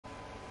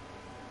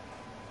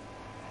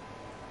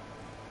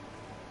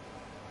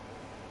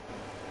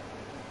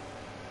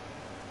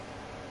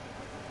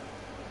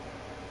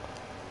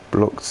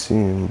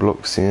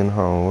Block scene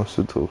how? What's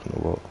it talking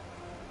about?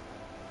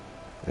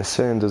 It's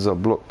saying there's a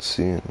blocked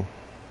scene.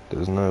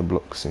 There's no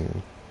block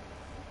scene.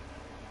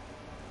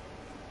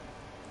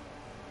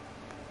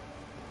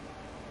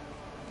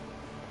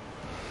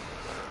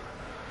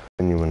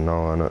 Anyone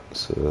now on it,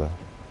 so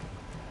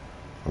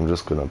I'm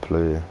just gonna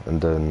play and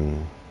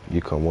then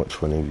you can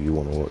watch whenever you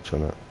wanna watch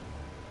on it.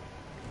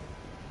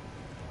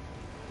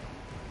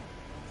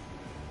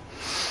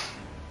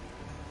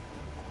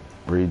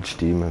 Rage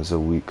demons are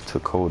weak to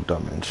cold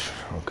damage.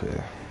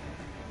 Okay.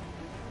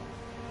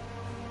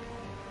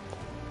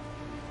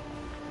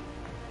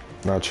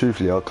 Now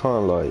truthfully I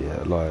can't lie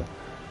yet, like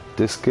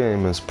this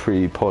game is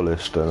pretty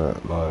polished and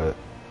it, like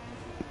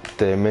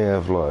they may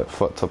have like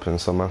fucked up in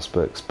some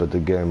aspects, but the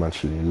game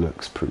actually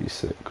looks pretty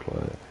sick.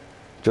 Like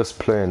just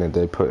playing it,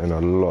 they put in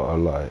a lot of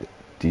like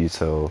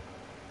detail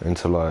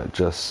into like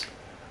just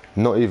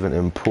not even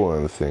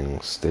important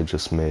things. They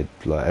just made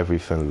like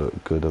everything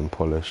look good and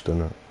polished,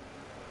 innit?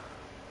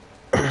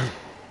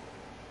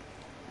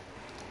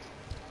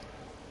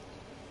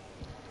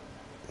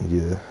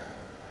 Yeah.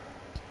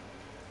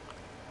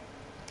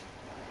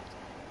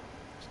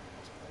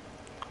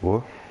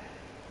 What?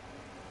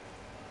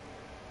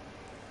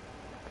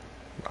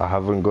 I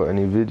haven't got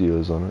any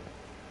videos on it.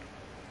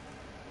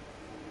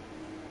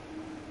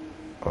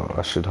 Oh,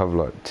 I should have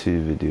like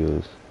 2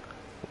 videos.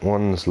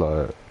 One's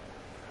like,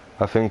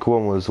 I think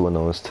one was when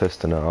I was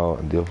testing it out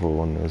and the other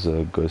one is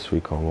a Ghost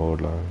Recon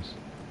Wildlands.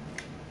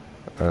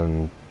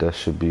 And there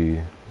should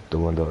be the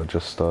one that I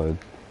just started.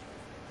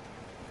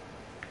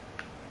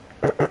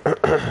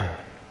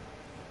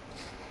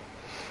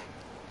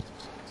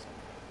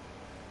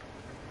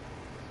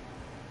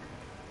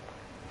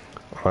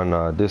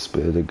 And this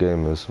bit of the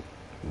game is,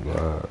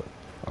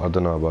 I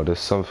don't know about this,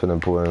 something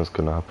important is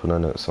gonna happen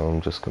in it, so I'm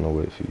just gonna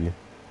wait for you.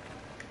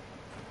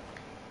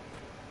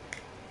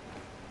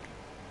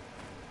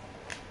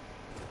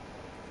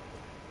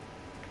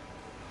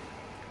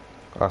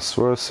 I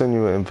swear I sent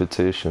you an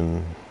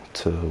invitation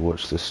to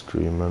watch the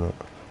stream, innit?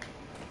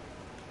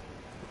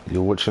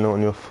 You're watching it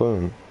on your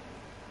phone?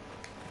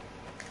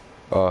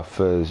 Ah,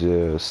 Fez,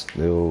 yeah,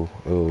 it'll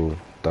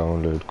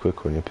download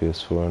quick on your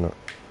PS4, innit?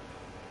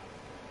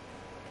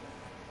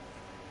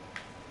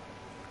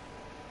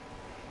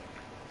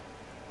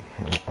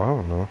 I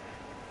don't know.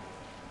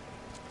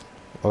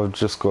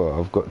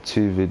 I've got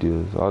 2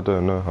 videos. I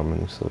don't know how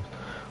many subs.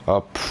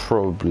 I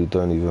probably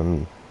don't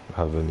even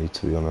have any,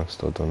 to be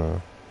honest. I don't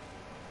know.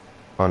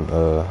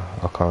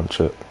 I can't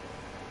check.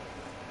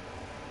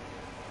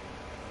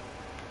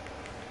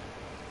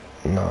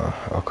 Nah,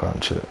 I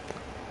can't check.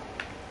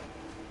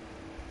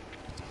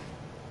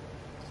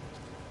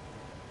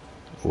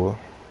 What?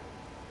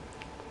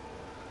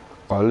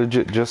 I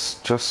legit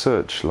just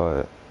search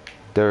like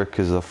Derrick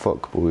is a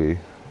fuckboy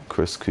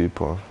Chris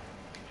Cooper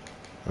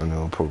and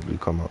it'll probably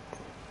come up.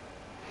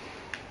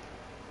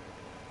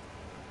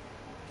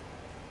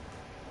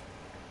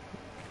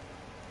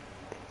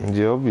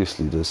 Yeah,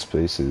 obviously there's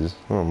spaces.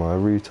 Oh my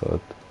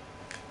retard.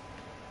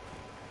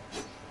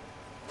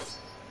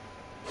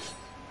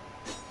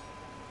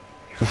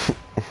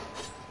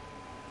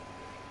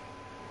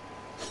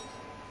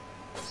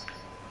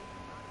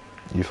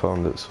 You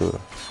found it, sir.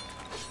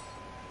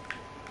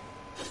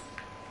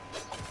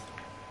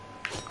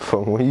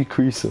 From what are you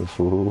creasing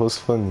for? What's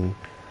funny?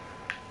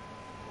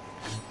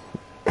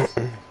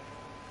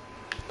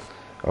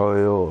 Oh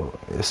yo,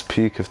 it's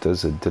peak if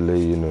there's a delay,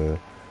 you know.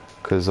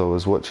 Cause I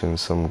was watching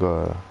some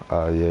guy.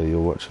 Ah yeah, you're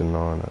watching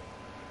now, innit?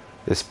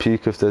 It's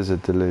peak if there's a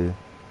delay.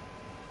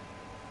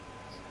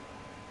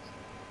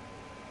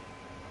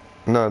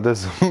 No,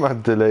 there's a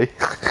mad delay.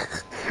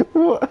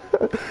 What?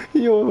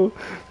 Yo,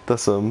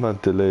 that's a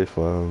mad delay,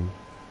 fam.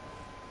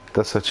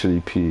 That's actually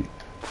peak.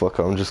 Fuck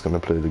it, I'm just gonna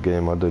play the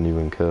game. I don't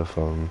even care,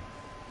 fam.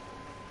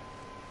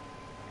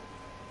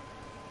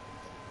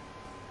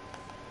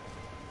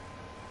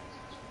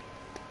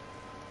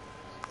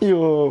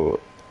 Yo,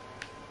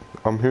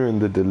 I'm hearing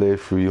the delay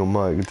through your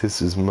mic.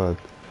 This is mad.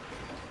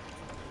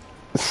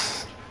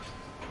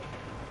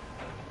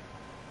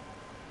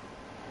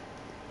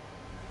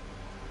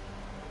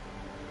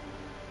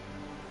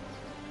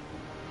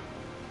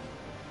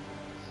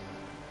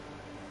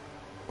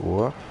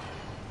 What?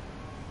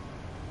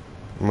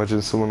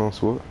 Imagine someone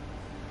else what?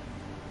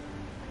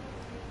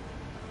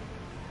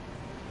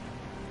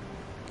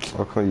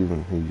 I can't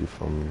even hear you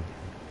from...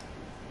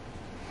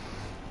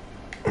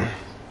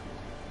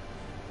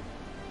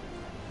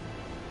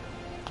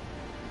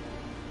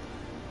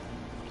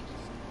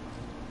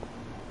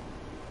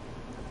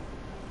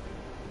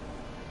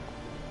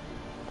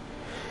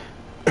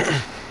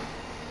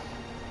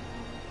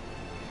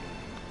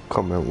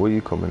 Comment, what are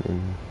you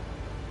commenting?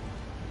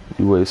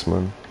 You waste,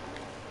 man.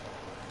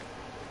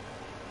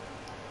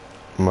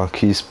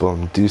 Marquise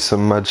bomb, do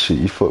some mad shit,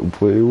 you fuck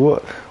boy.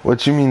 What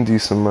do you mean do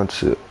some mad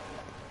shit?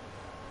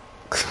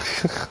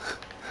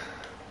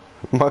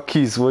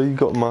 Marquise, why you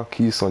got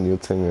Marquise on your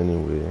thing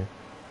anyway?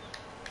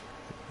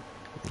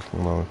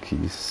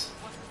 Marquise.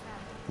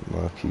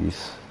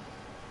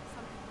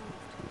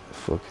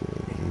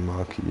 Fucking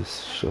Marquis,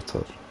 shut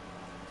up.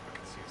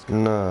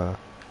 Nah,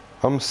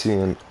 I'm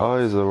seeing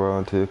eyes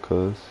around here,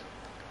 cuz.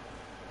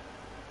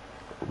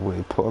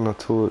 Wait, put on a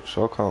torch.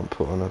 I can't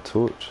put on a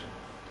torch.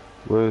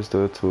 Where is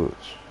there a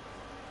torch?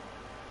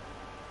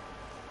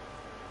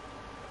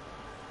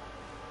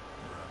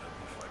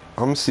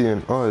 I'm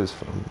seeing eyes,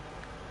 fam.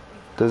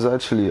 There's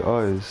actually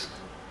eyes.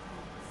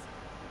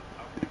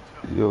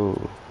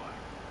 Yo.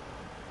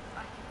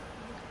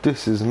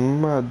 This is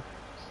mad.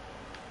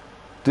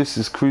 This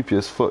is creepy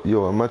as fuck.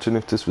 Yo, imagine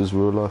if this was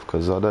real life,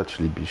 cause I'd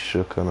actually be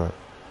shook, innit?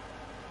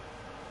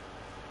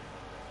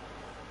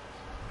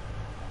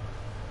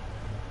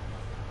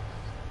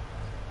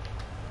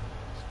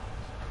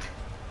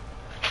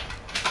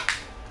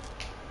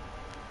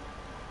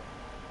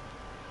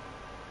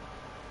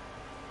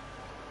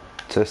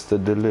 Test the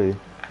delay.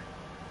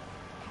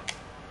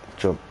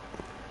 Jump.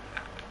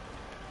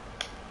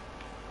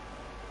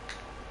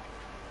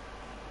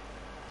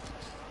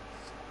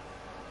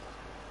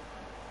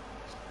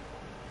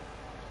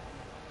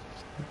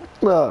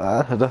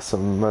 Nah, that's a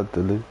mad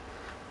delay.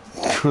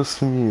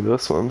 Trust me,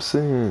 that's what I'm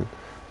saying.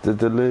 The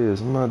delay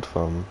is mad,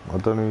 fam. I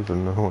don't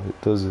even know how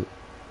it does it.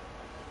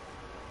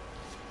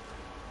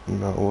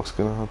 Now, what's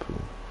gonna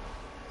happen?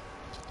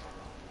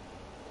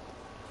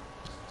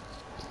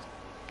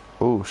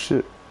 Oh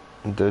shit.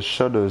 There's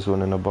shadows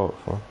running about,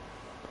 fam.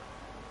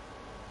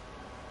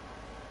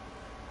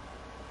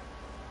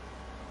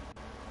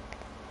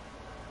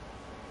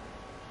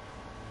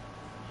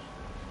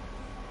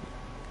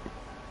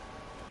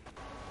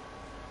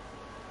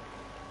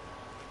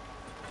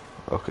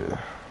 Okay.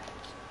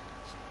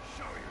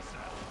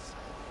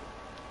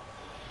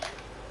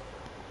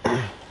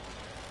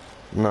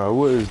 Nah,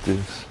 what is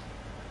this?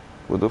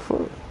 What the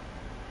fuck?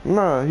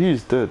 Nah,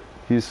 he's dead.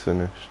 He's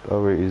finished.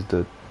 Alright, he's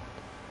dead.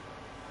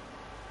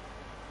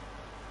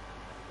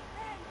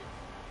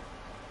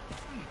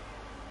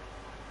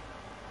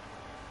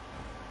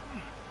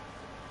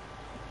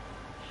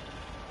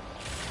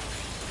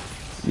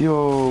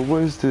 Yo,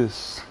 what is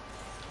this?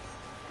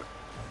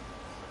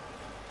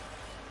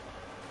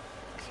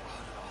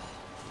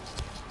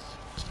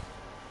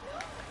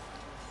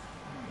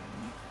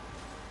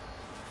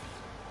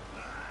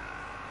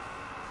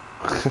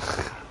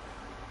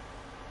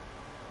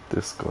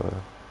 This guy.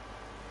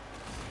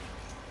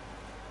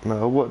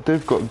 Nah, what?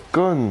 They've got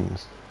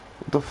guns.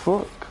 What the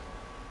fuck?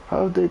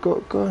 How have they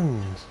got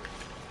guns?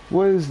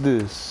 What is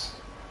this?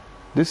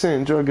 This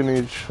ain't Dragon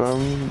Age,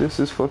 fam. This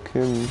is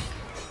fucking...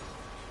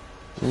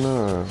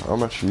 Nah,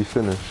 I'm actually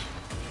finished.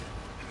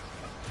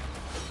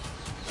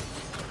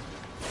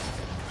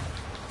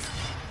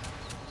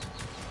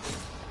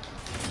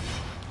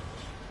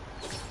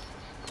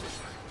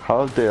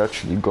 How have they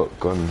actually got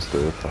guns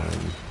though,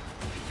 fam?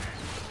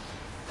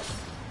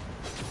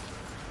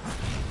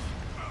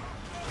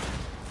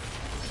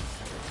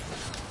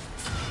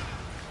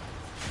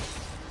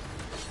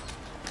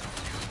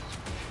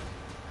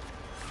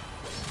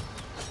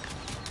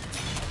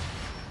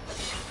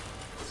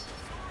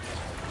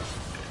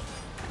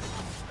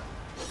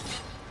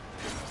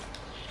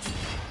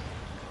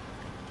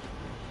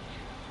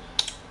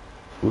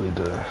 With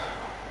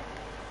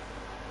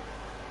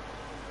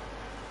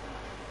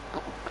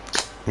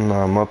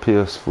Nah, my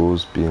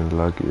PS4's being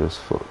laggy as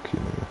fuck, you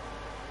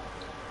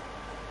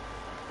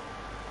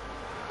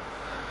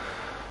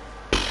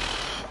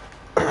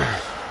know.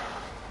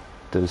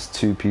 There's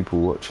 2 people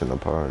watching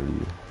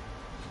apparently.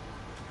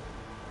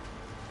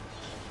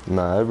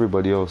 Nah,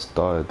 everybody else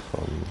died,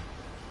 fam.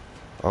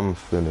 I'm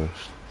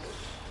finished.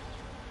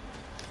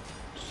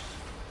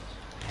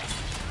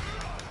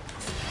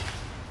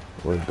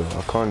 Wait, though,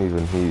 I can't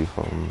even hear you,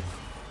 fam.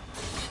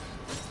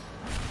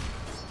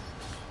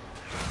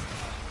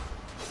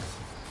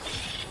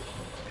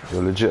 Yo,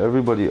 legit,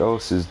 everybody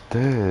else is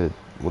dead.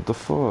 What the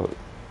fuck?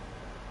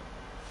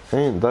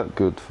 Ain't that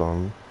good,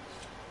 fam.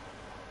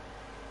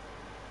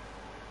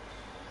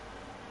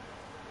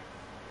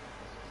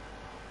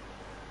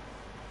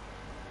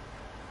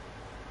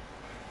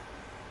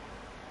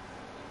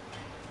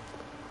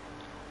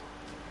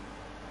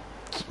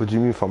 What do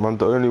you mean, fam? I'm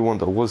the only one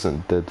that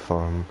wasn't dead,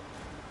 fam.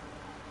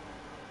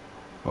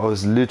 I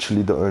was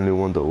literally the only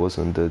one that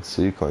wasn't dead,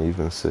 so you can't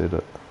even say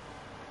that.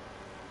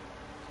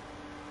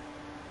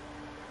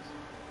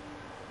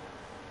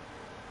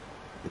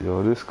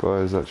 Yo, this guy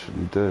is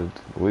actually dead.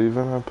 What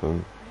even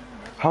happened?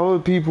 How are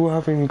people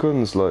having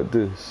guns like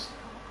this?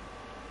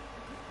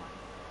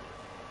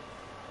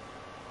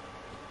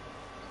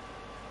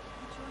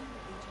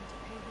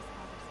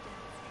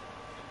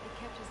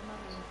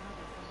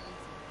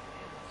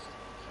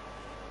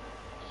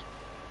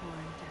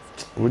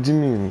 What do you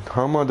mean?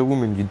 How am I the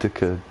woman, you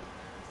dickhead?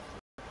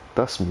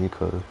 That's me,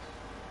 cuz.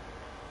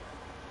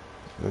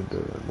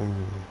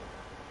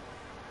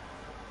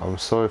 I'm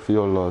sorry for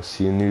your loss.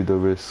 You knew the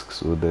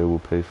risks, or they will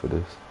pay for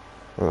this.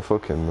 I don't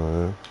fucking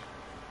know.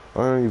 I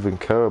don't even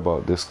care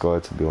about this guy,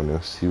 to be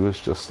honest. He was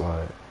just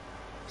like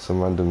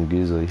some random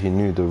geezer. He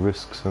knew the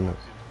risks, innit?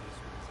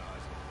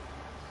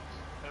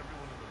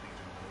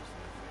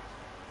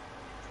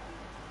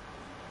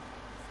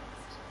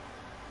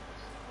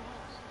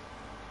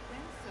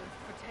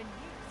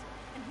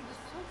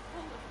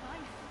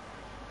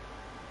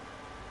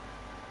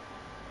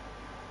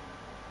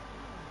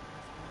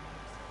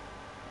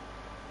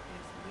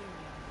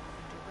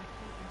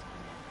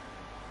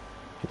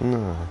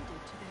 No.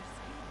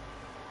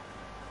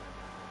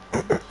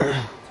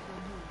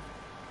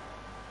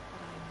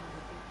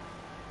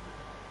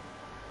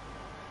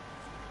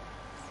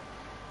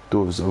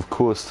 Dwarves, of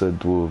course they're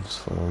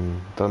dwarves.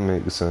 That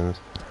makes sense.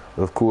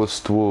 Of course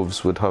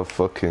dwarves would have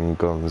fucking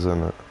guns,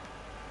 innit?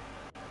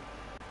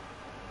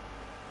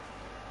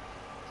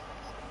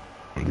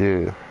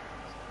 Yeah.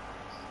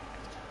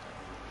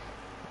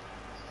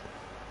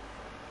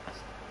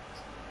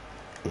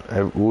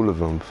 All of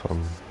them,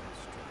 fam.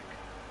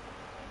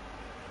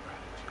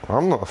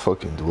 I'm not a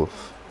fucking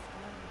dwarf.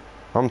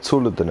 I'm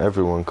taller than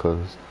everyone,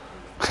 cuz.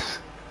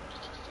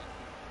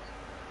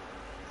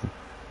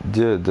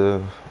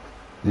 Yeah,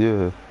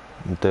 yeah,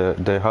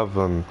 they have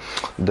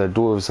their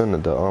dwarves in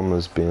it. Their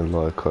armor's being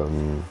like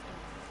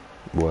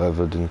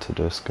whatever into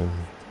their skin.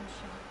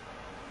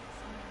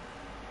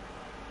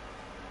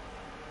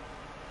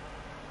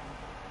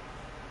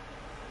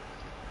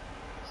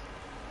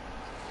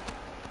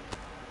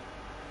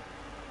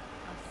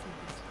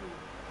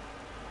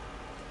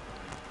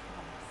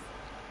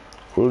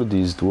 All of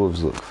these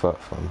dwarves look fat,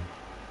 fam.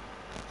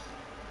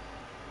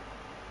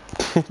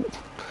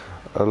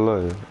 I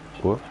lie.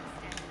 What?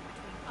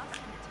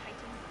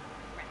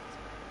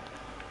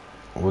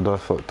 What the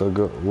fuck? That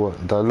got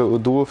what? That little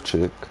dwarf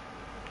chick?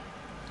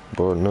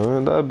 Bro,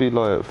 no, that'd be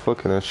like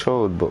fucking a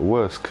child, but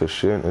worse, cause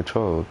she ain't a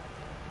child.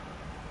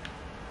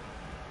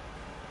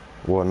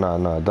 Well,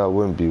 nah, that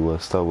wouldn't be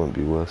worse. That wouldn't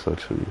be worse,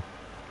 actually.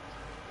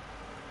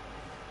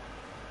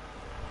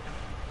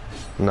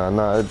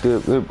 Nah, it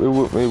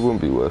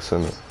wouldn't be worse,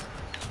 innit?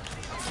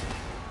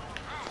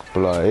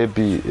 But like,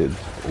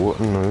 what,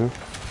 no?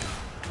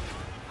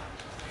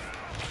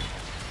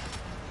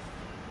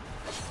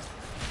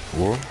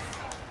 What?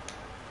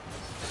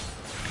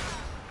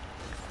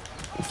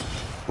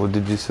 What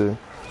did you say?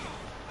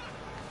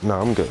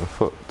 Nah, I'm getting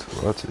fucked.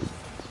 That's it.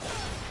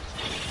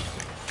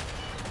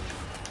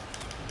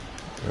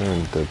 I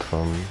ain't dead,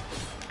 fam.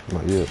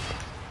 Not yet.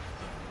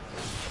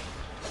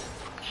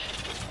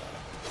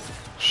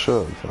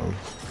 Shut up, fam.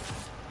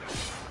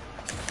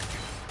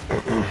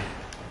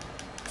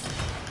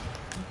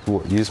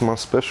 What, use my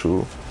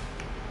special?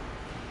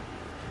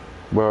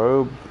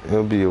 Bro,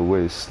 it'll be a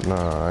waste.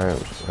 Nah, I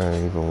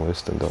ain't even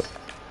wasting that.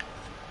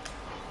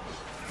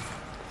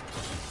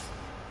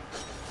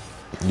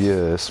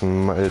 Yeah,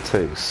 it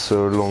takes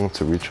so long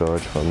to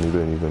recharge, fam. You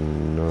don't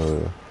even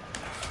know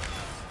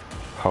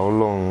how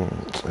long.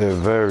 It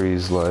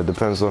varies, like, it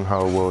depends on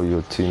how well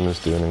your team is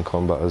doing in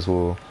combat as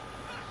well.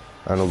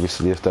 And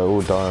obviously, if they're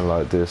all dying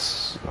like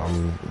this,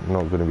 I'm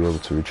not going to be able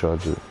to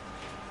recharge it.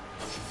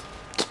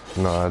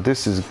 Nah,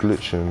 this is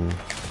glitching.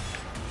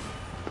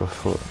 The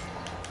fuck?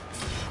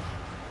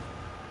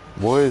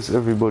 Why is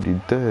everybody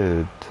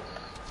dead?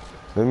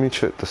 Let me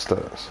check the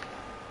stats.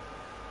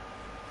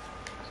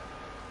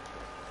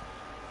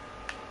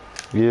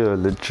 Yeah,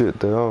 legit,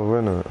 they are,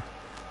 innit?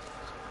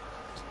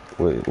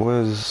 Wait,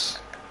 where's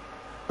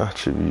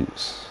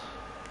attributes?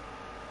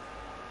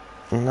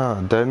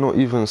 Nah, they're not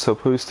even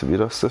supposed to be,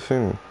 that's the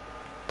thing.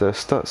 Their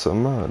stats are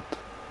mad.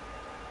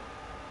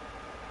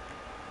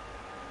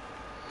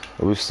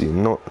 Obviously,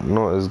 not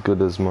as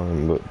good as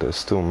mine, but they're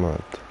still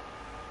mad.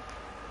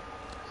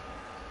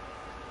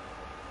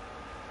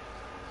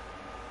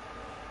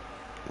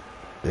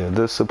 Yeah,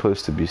 they're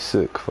supposed to be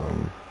sick,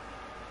 fam.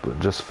 But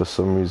just for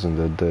some reason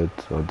they're dead.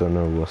 I don't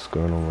know what's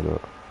going on with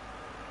that.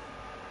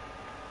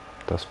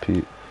 That's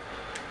Pete.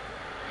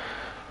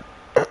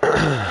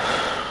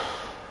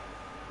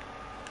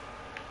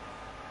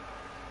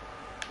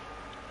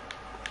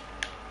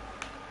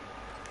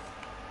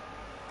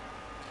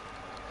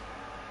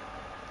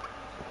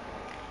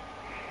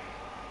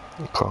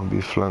 Can't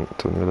be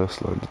flanked when you're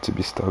less likely to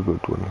be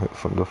staggered when hit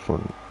from the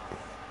front.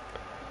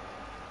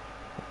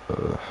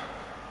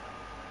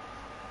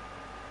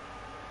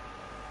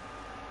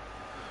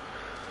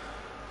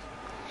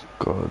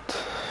 God.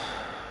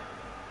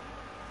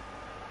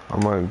 I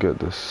might get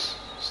this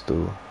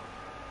still.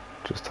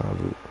 Just have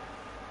it.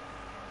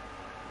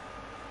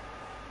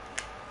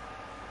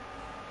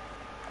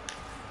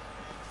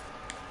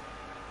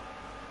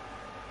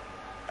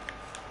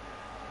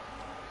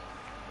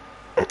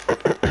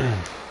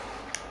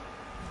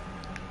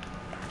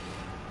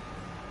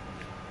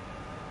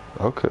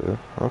 Okay.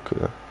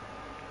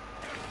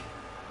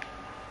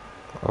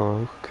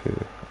 Okay,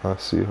 I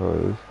see how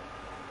it is.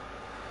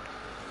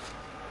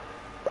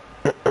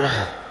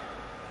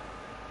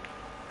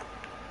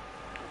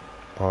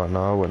 Oh,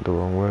 no, I went the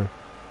wrong way.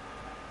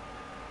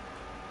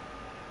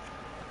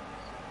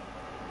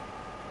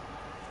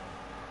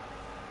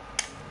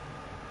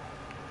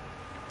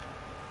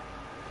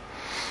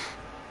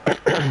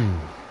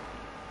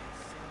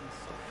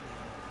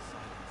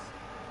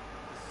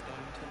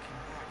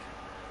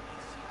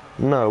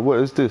 No, what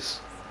is this?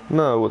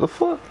 No, what the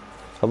fuck?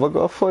 Have I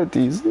got to fight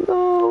these?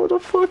 No, what the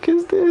fuck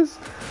is this?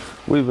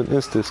 What even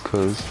is this,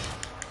 cuz?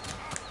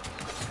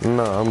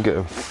 Nah, I'm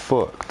getting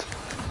fucked.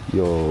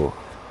 Yo.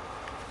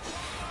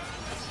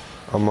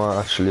 I might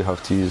actually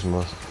have to use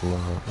my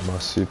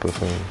super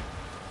thing.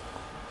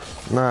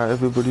 Nah,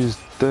 everybody's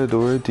dead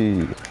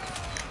already.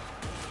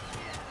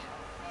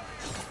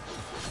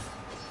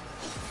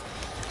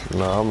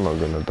 Nah, I'm not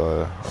gonna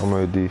die. I'm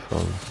OD,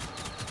 fam.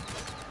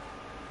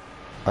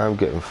 I'm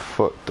getting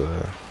fucked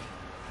though.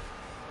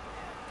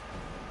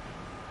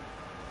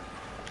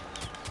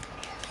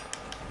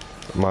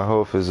 My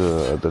health is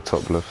at the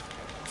top left.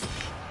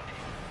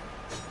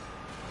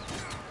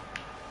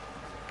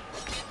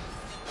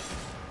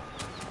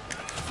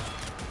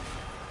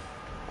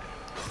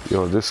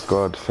 Yo, this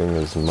guard thing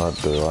is mad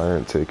though. I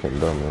ain't taking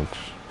damage.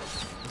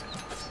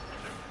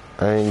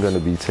 I ain't gonna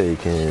be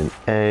taking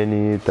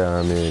any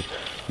damage.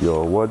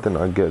 Yo, why didn't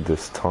I get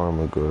this time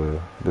ago?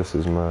 This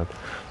is mad.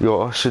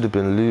 Yo, I should have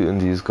been looting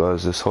these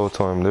guys this whole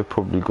time. They've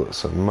probably got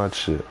some mad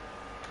shit.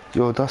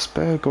 Yo, that's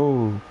bare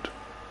gold.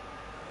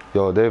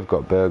 Yo, they've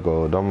got bare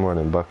gold. I'm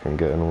running back and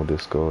getting all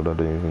this gold. I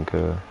don't even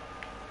care.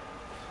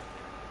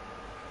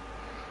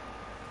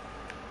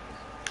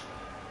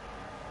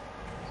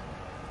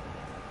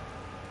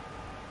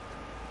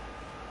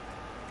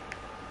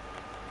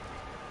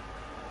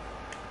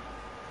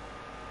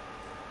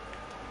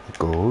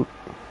 Gold.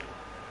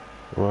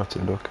 Right,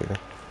 okay.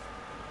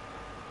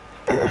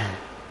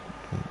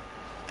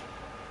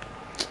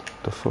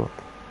 The fuck?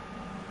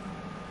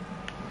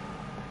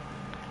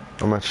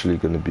 I'm actually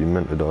gonna be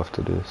minted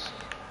after this.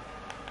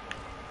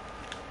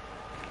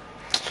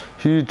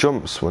 Who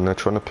jumps when they're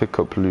trying to pick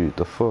up loot?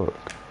 The fuck?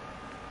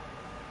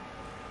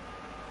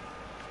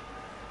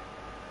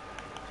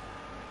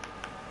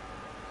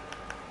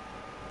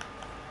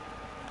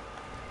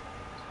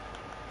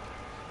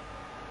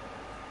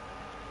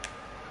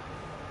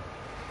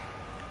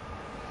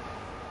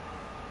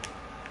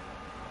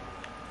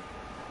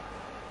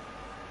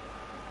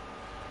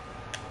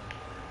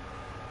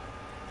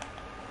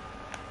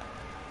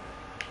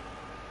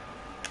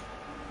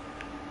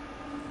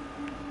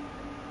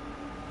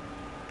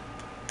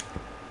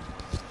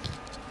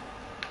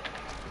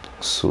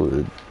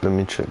 Sorted. Let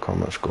me check how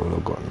much gold I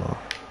got now.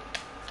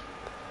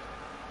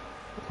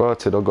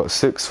 Right, I got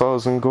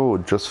 6,000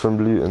 gold just from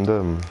looting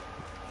them.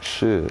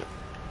 Shit.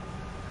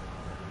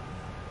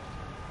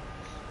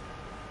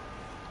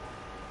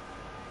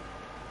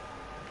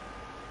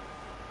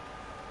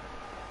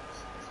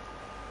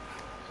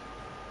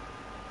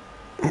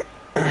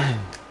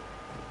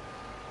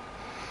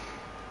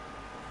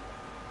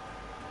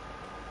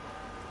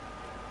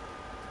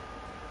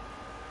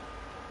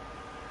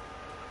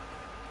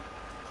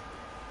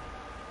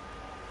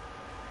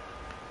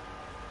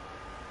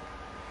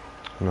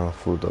 No, I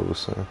thought that was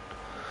saying.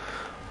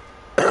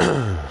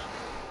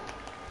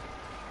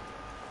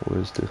 What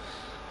is this?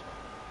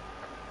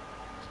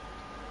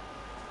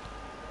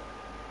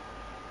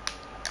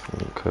 I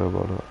don't care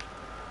about that.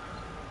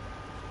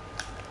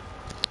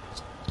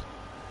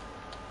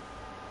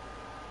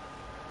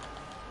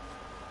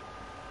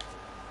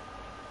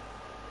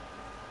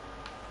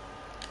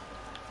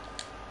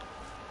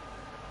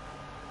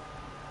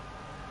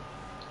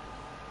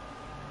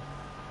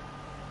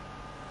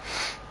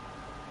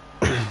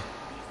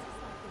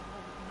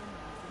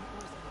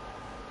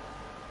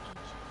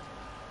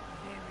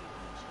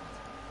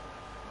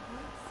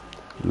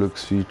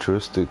 Looks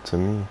futuristic to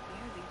me.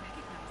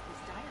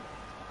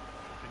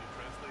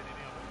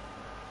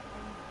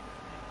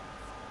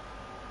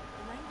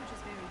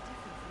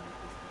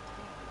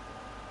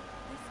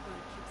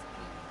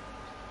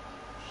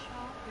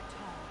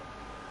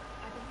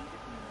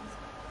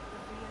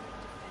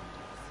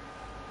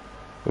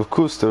 Of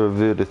course they're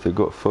revered if they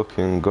got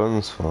fucking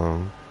guns,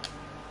 fam.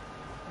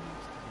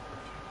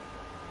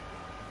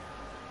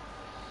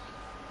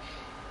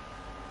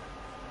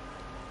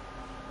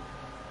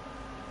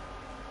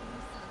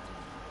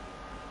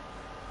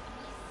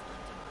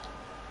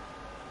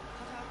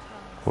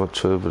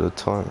 Watch over the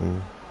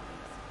Titan.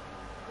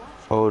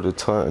 Oh, the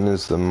Titan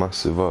is the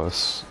massive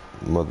ass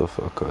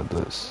motherfucker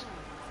that's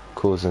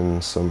causing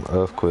some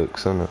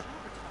earthquakes, isn't it?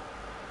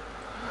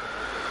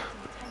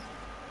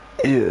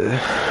 Yeah.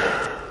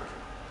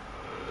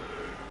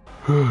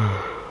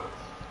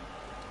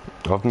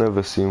 I've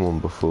never seen one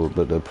before,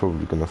 but they're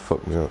probably gonna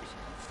fuck me up.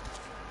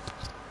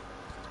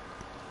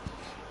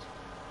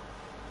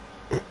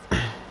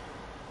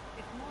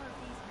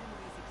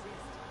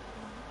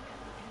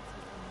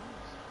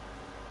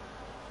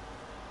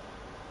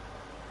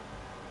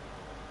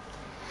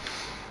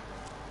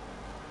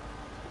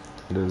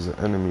 There's an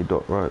enemy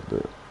dot right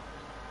there.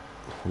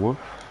 What?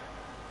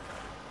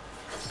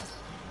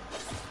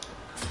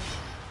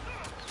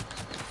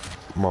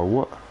 My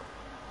what?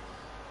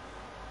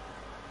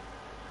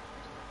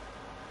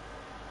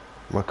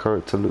 My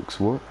character looks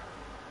what?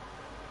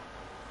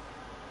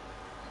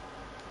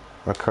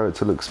 My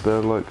character looks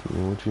bare like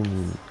me. What do you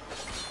mean?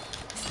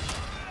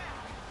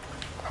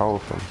 How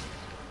fam?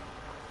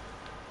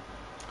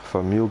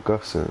 Fam, you're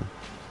guessing.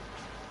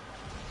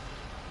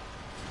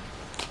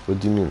 What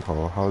do you mean,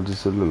 how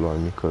does it look like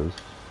me, cuz?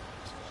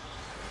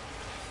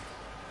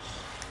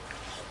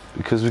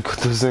 Because we got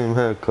the same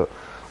haircut.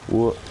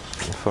 What?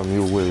 Fam,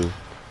 you're weird.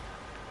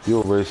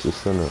 You're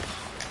racist, innit?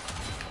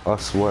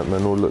 Us white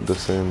men all look the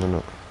same,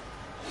 innit?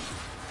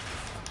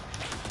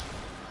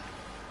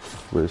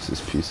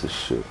 Racist piece of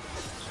shit.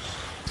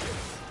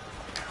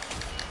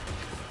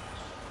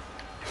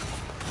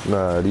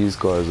 Nah, these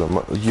guys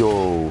are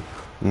yo,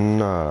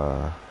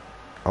 nah.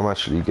 I'm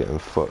actually getting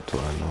fucked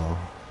right now.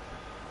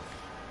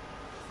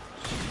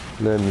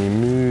 Let me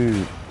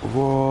move.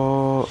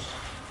 What?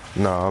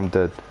 Nah, I'm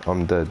dead.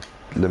 I'm dead.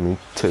 Let me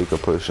take a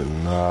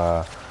potion.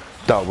 Nah.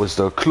 That was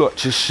the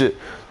clutchest shit.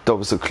 That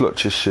was the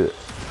clutchest shit.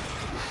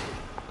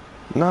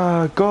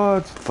 Nah,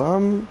 God,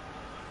 fam.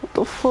 What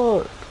the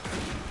fuck?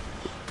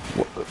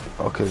 What?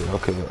 Okay.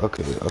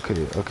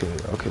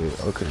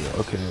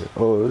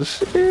 Oh,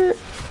 shit.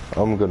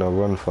 I'm gonna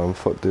run, fam.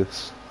 Fuck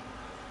this.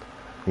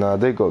 Nah,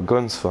 they got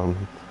guns,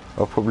 fam.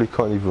 I probably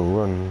can't even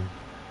run.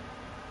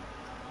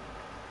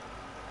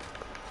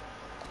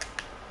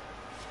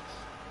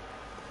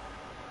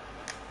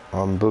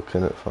 I'm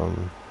booking it,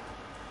 fam.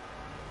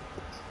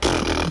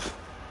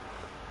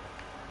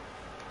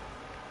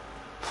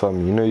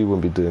 Fam, you know you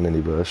wouldn't be doing any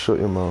better. Shut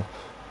your mouth.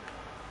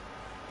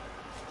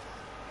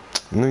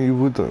 No, you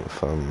wouldn't,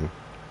 fam.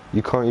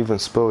 You can't even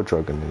spell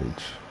Dragon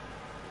Age.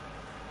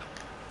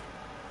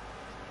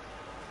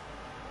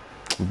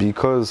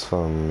 Because,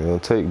 fam, it'll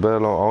take very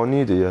long. I'll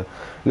need it, yeah.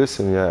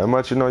 Listen, yeah,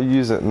 imagine I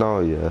use it now,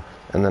 yeah,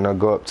 and then I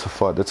go up to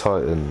fight the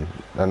Titan,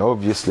 and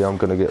obviously I'm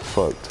gonna get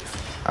fucked,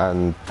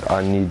 and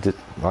I need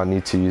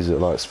to use it,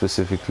 like,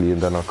 specifically,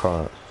 and then I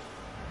can't.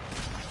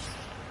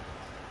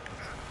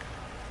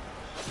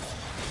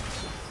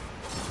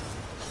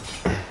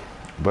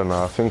 But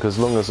nah, I think as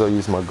long as I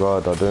use my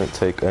guard, I don't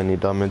take any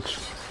damage.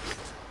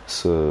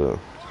 So,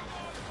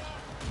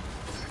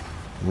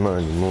 not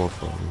anymore,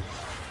 fam.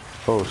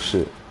 Oh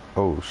shit.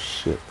 Oh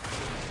shit.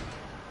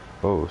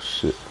 Oh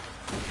shit.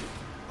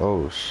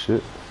 Oh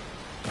shit.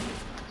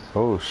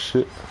 Oh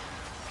shit.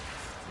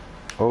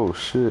 Oh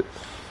shit.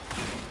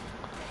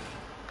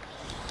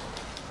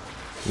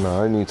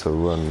 Nah, I need to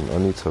run. I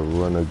need to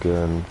run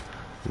again.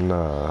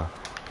 Nah.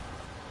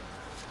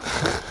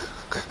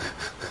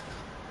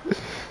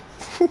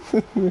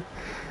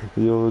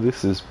 Yo,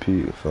 this is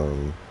peak,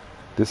 fam.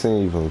 This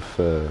ain't even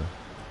fair.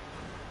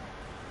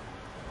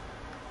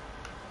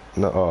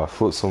 No, oh, I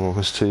thought someone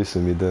was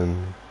chasing me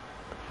then.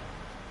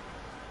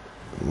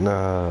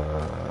 Nah,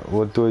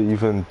 what do I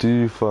even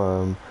do,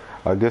 fam?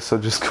 I guess I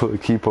just gotta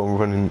keep on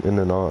running in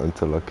and out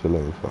until I kill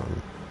him,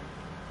 fam.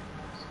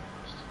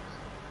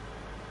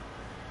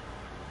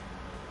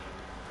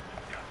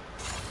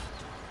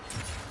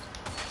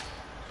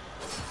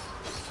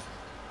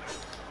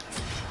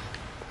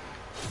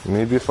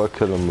 Maybe if I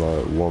kill him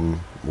like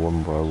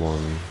one by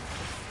one.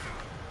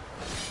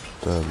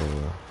 Don't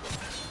know.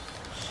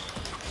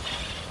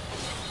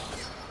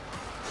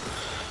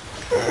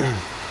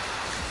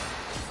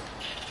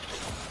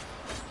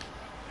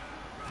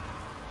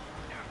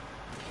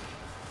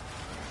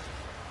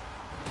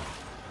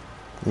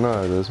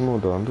 No, there's more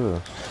down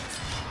there.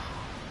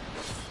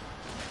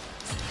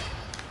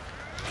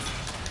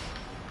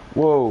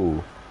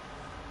 Whoa.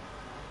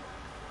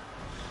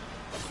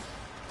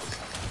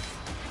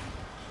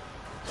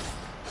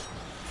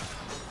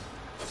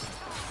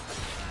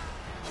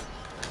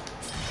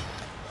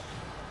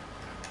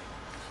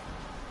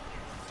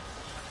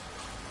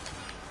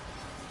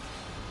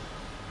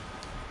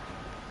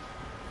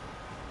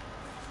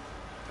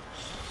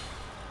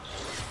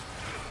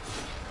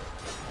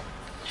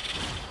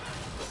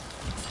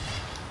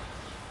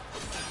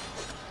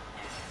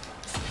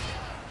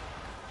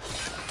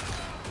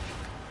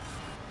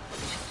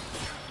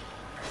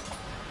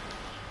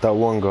 That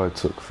one guy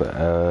took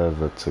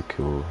forever to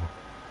kill.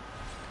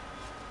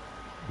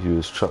 He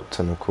was trapped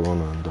in a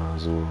corner and died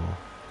as well.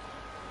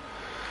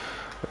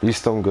 At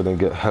least I'm gonna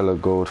get hella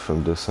gold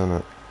from this,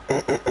 innit?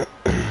 I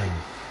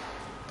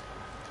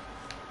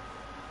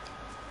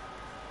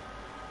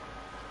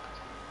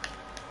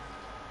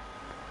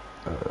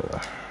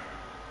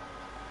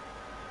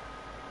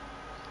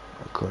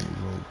can't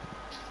even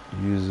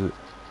use it.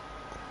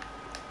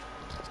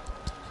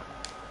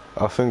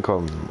 I think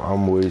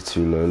I'm way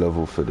too low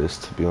level for this,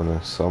 to be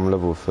honest. I'm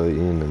level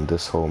 13 and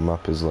this whole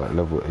map is like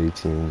level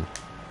 18.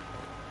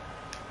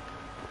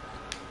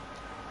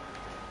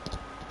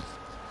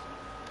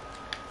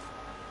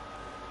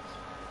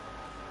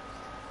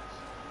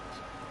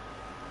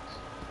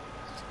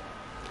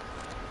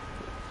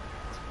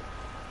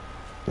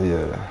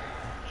 Yeah.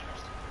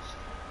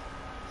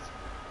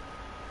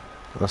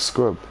 A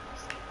scrub.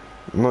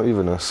 Not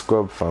even a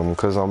scrub, fam,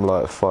 because I'm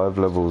like 5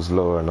 levels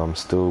lower and I'm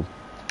still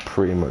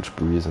pretty much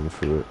breezing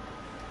through it.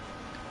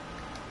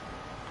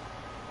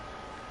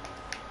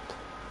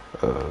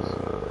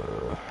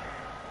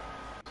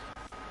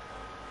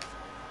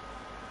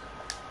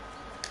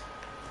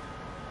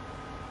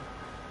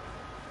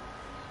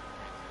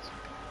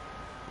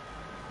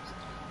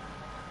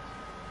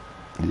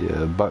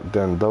 Yeah, back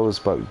then, that was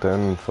back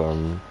then,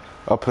 fam.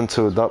 Up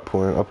until that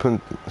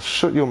point,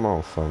 shut your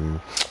mouth,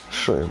 fam.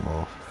 Shut your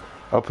mouth.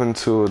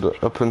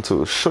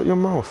 Shut your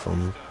mouth,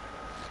 fam.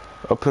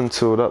 Up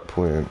until that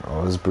point,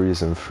 I was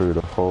breezing through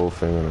the whole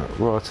thing and it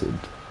rotted.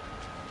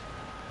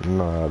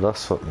 Nah,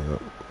 that's fucked me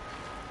up.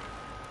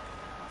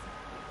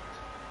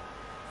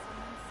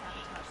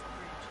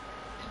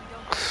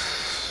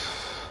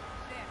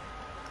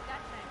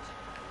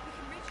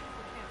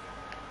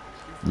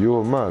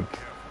 You're mad.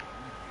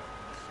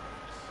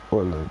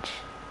 What ledge?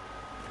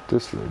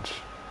 This ledge.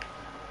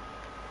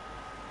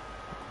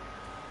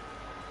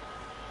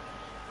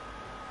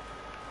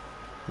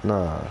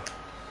 Nah.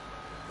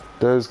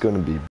 There's gonna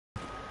be...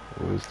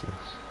 What is this?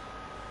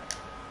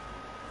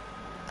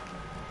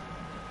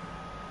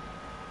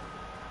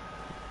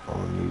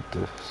 I'll need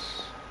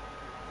this.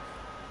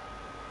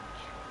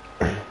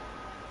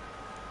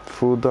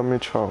 Full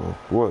damage how?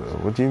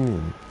 What do you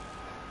mean?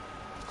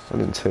 I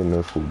didn't say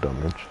no full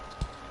damage.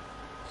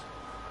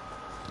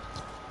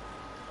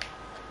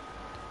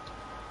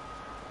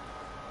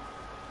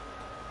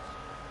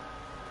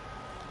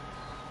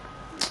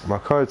 My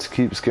card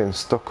keeps getting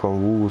stuck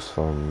on walls,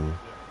 fam.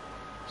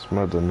 It's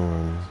mad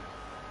annoying.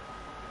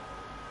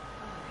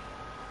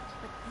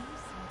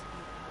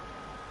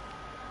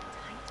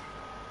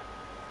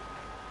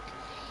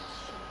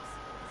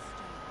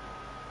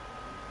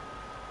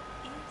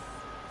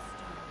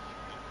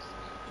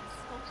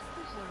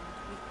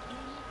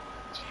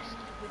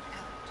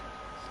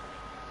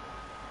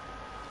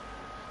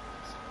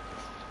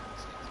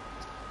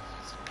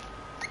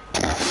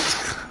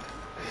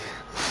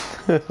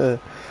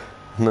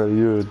 No,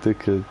 you're a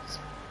dickhead.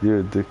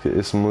 You're a dickhead.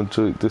 It's more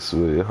joke this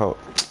way. How?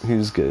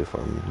 Who's gay,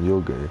 fam?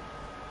 You're gay.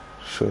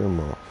 Show him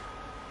off.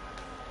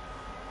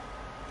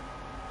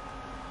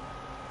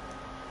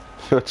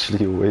 You're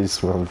actually a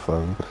waste man,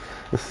 fam.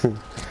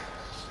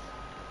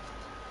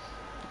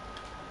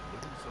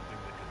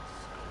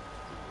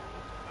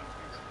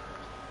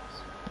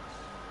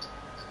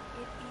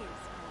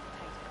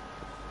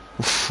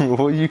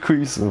 What are you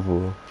creasing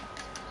for?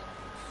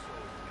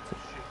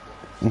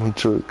 More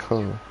joke,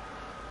 huh?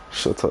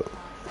 Shut up.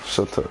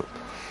 Shut up.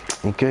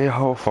 Gay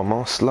how, fam?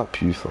 I'll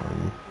slap you,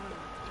 fam.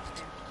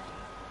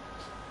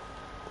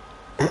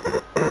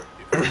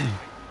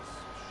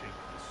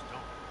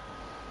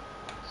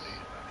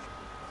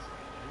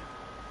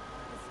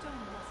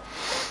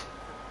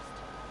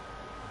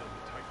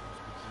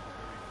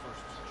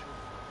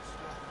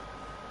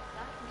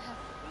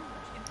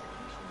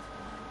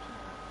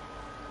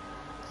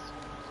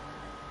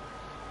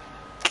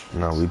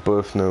 Now we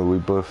both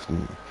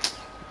know,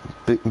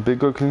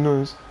 big ugly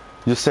nose.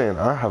 You're saying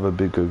I have a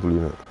big ugly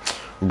nose,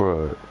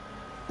 bro.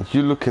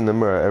 You look in the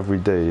mirror every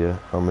day, yeah?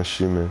 I'm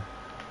assuming.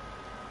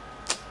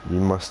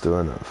 You must do,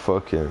 innit?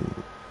 Fucking.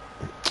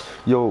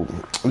 Yo,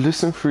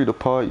 listen through the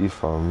party,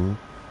 fam.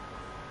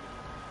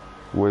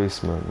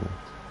 Waste man.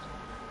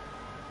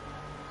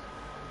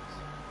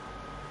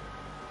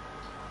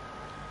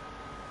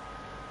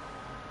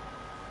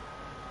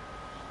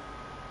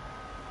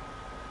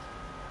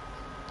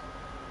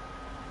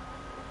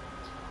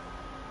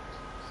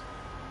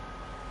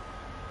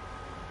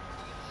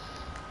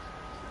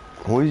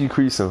 What are you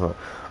creasing for?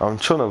 I'm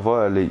trying to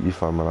violate you,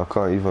 fam, and I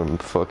can't even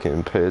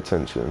fucking pay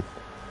attention.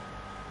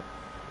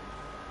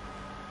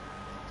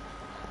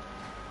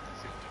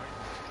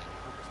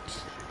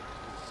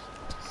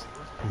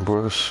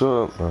 Bro,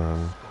 shut up,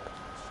 man.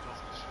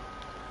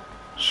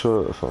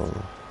 Shut up,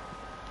 fam.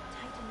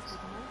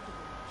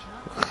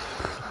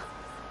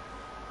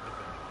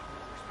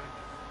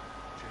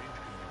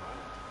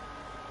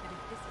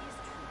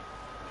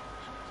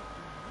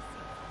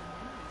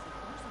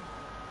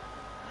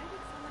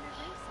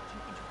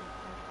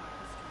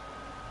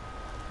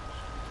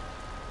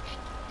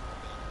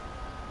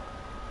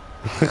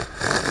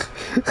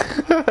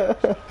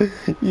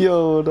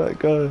 Yo, that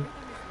guy.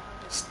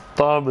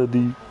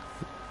 Starmedy.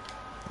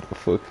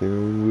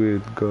 Fucking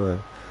weird guy.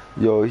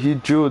 Yo, he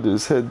drilled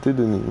his head,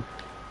 didn't he?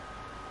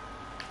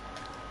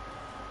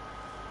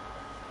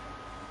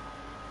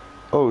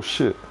 Oh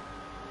shit.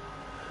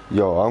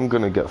 Yo, I'm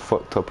gonna get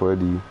fucked up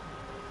already.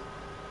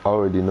 I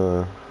already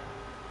know.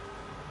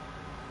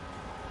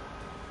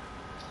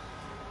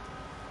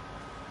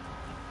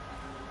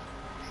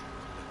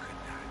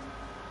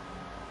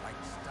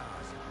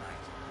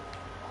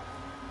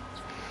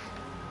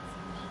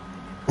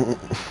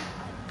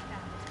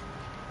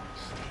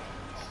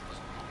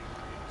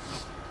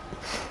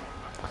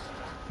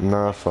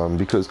 Nah, fam,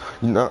 because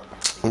I'm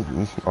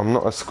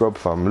not a scrub,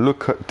 fam.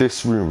 Look at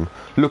this room.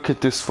 Look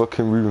at this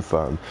fucking room,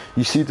 fam.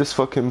 You see this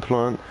fucking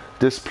plant?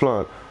 This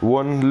plant.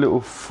 One little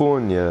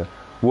thorn, yeah.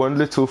 One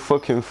little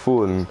fucking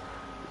thorn.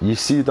 You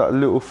see that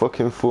little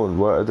fucking thorn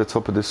right at the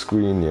top of the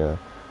screen, yeah?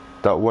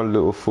 That one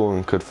little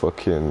thorn could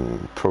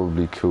fucking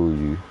probably kill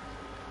you.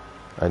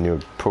 And your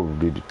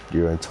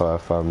entire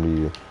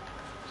family.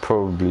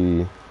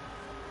 Probably.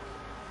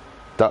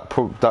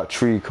 That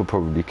tree could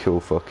probably kill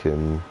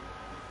fucking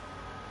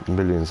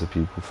millions of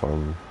people,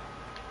 fam.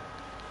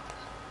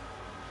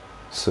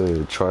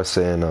 So try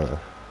saying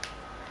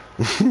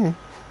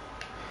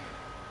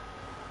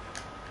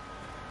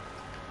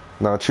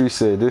Now true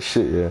say this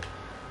shit, yeah.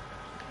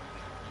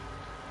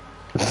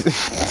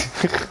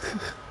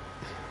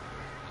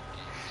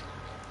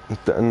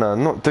 Nah,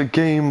 not the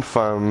game,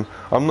 fam.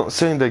 I'm not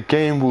saying the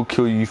game will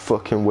kill you,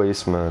 fucking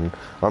waste man.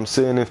 I'm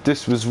saying if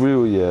this was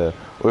real, yeah,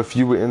 or if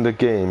you were in the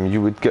game,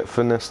 you would get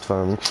finessed,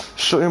 fam.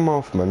 Shut him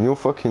off, man. You're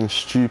fucking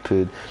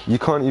stupid. You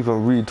can't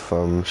even read,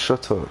 fam.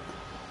 Shut up.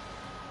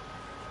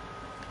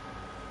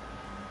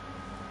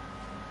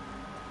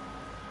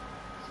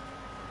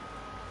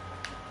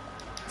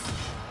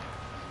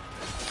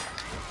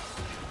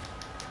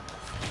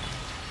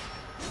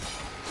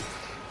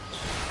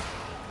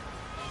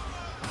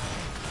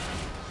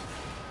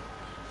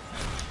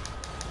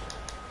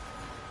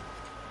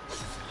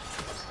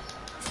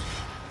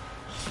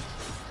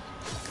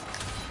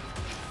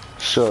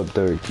 Shut up,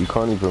 Derrick. You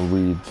can't even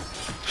read.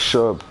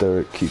 Shut up,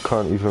 Derrick. You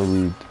can't even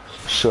read.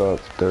 Shut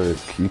up,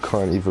 Derrick. You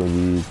can't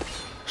even read.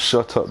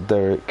 Shut up,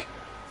 Derrick.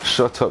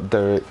 Shut up,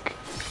 Derrick.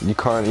 You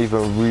can't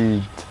even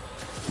read.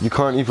 You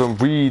can't even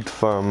read,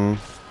 fam.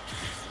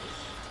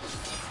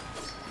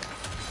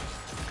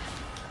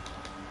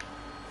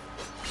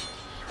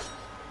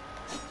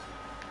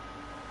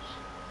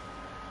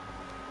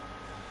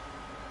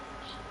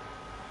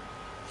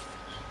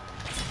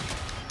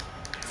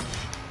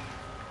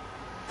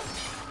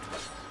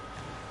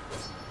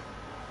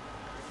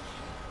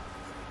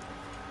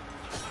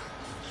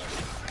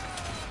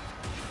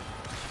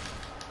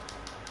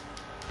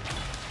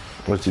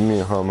 What do you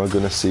mean, how am I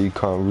gonna say you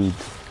can't read?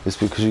 It's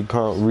because you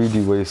can't read,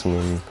 you waste,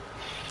 man.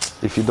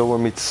 If you don't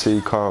want me to say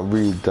you can't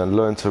read, then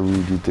learn to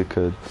read, you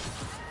dickhead.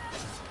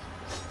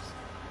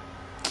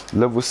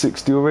 Level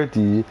 60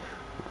 already?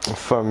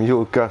 Fam,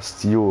 you're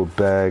gassed, you're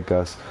bare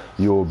gas.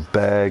 You're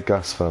bare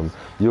gas, fam.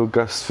 You're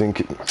gas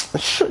thinking...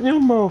 Shut your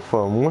mouth,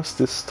 fam. What's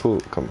this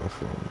talk coming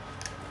from?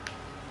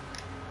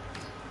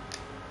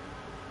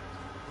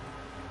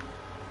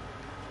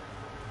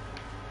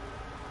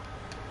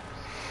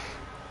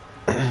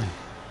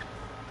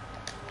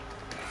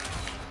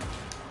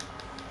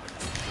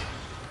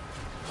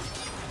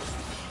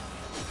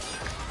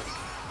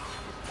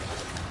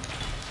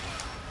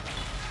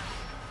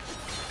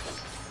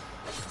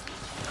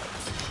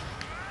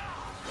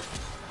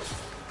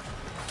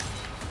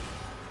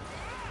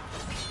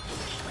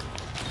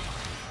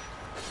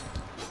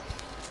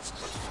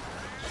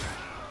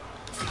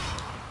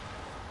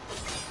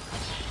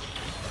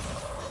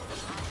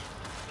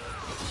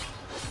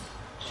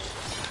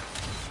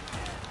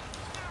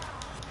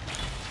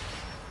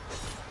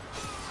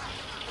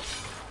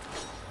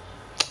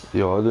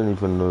 Yo, I don't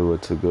even know where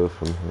to go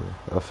from here.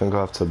 I think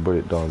I have to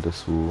break down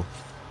this wall.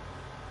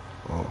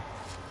 Oh.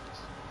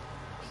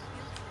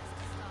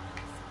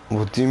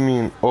 What do you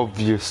mean,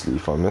 obviously,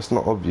 fam? It's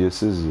not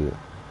obvious, is it?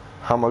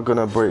 How am I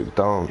gonna break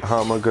down?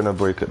 How am I gonna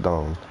break it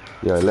down?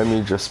 Yeah, let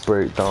me just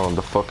break down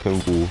the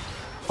fucking wall.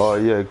 Oh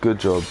yeah, good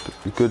job.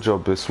 Good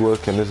job, it's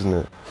working, isn't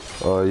it?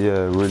 Oh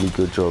yeah, really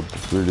good job.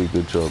 Really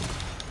good job.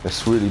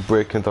 It's really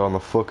breaking down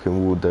the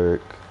fucking wall,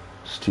 Derrick.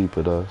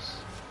 Stupid ass.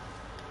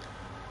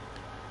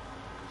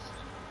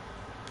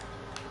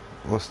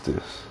 What's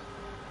this?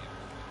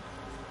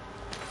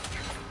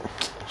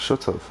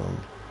 Shut up, fam.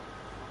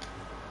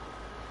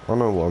 I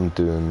know what I'm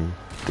doing,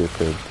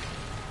 dickhead.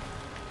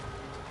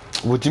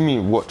 What do you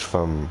mean, watch,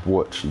 fam?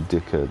 Watch, you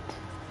dickhead.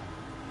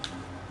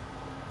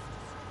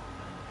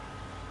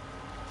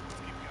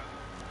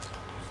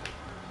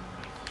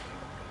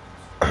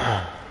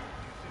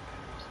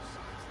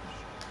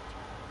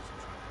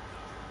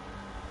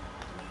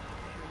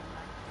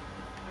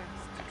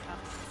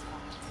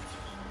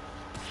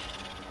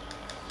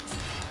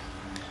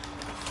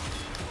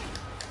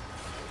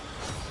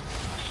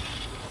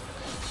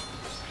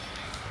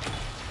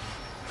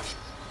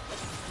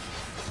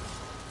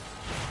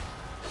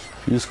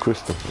 Who's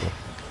Christopher?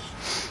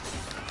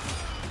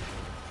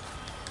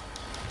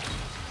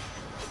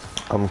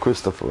 I'm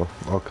Christopher.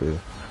 Okay.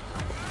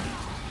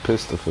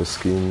 Christopher,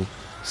 skin.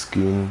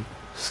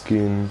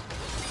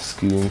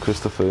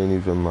 Christopher ain't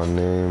even my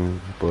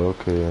name, but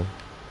okay.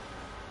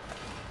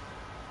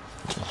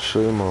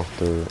 Show him off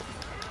the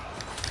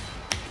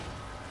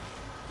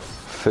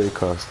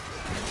fake ass.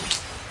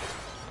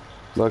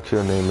 Like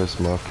your name is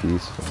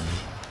Marquise, fam.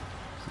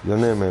 Your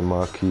name ain't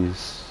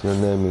Marquise. Your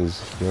name is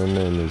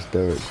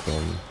Derrick,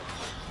 fam.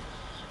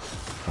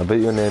 I bet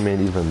your name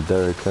ain't even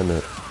Derrick,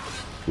 innit?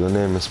 Your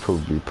name is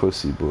probably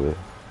Pussy Boy.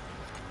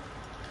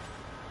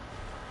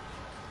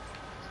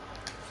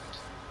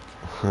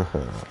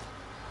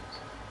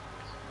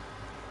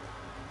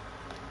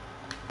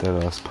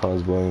 Dead ass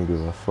pals, boy, I don't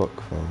give a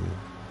fuck, fam.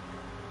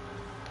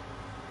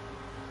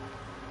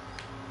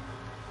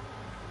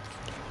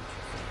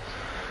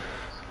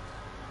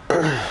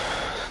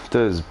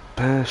 There's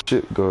bare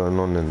shit going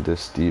on in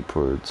this deep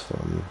roads,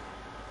 fam.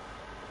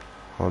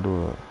 How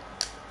do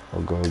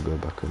I'll go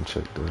back and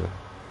check there.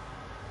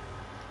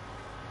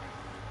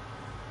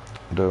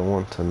 I don't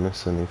want to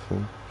miss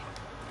anything.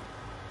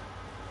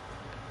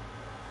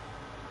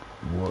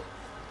 What?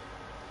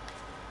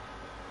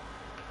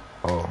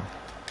 Oh.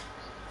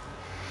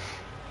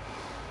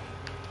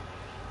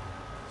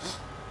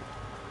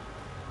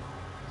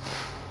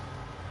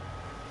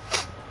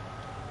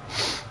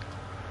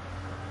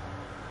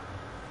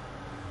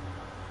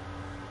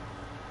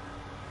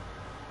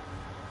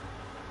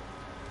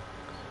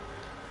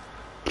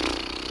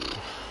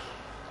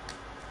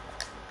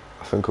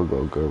 I think I'll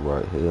go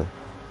right here.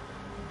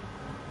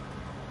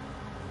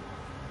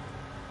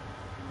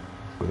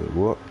 Wait,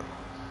 what?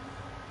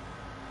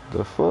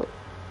 The fuck?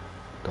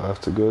 Do I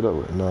have to go that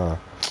way? Nah,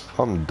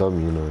 I'm dumb,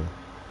 you know.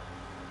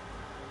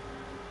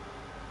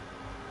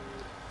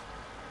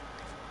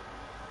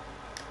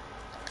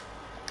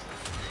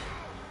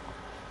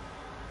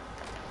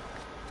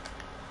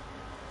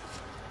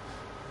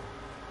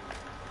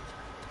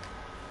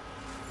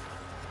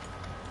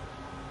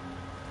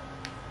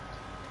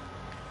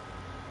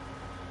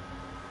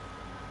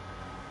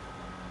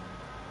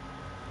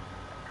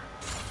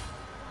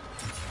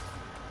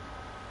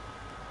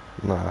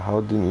 Nah,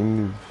 how didn't he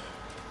move?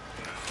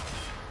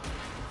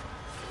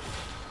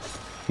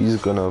 He's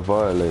gonna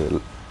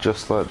violate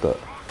just like that.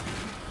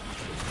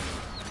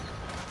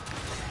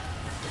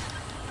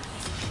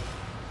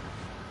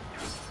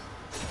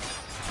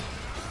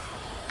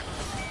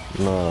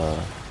 Nah,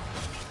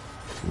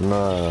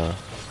 nah.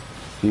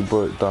 He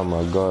broke down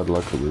my guard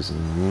like it was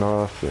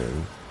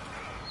nothing.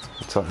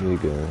 Tap me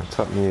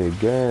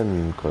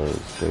again,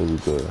 cause there we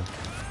go.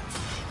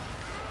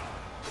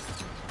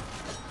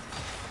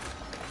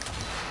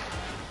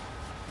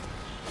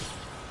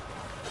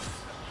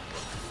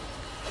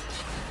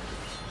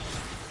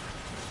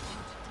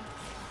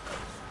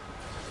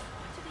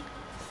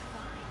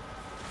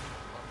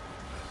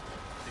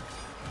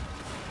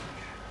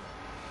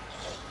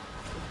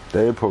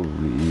 They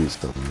probably eat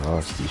some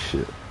nasty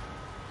shit.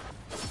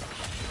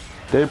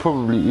 They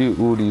probably eat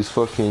all these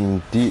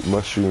fucking deep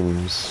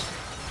mushrooms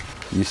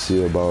you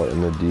see about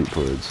in the deep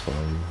woods,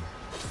 fam.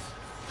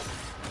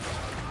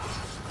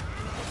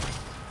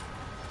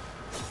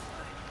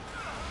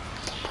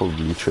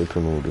 Probably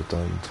tripping all the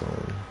damn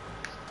time.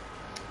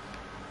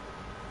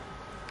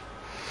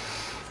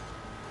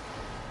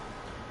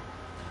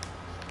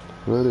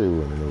 Where are they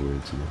running away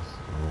to?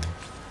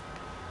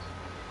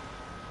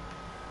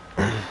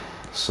 Oh.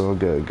 So I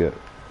gotta get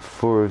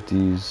 4 of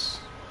these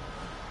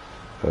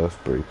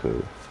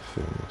Earthbreaker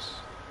things.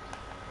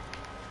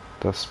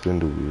 That's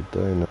Spindleweed,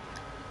 dying.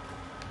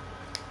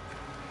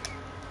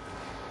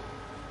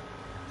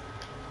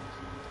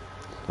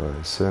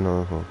 Alright, send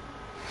over.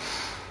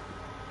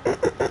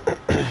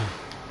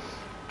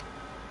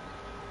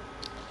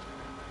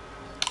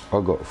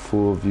 I got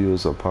 4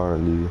 viewers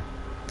apparently.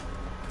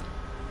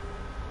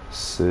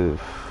 Civ.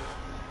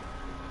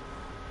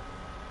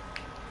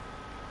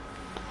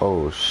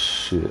 Oh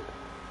shit.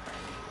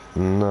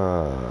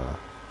 Nah.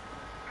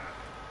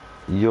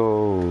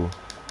 Yo.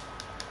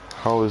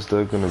 How is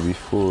there gonna be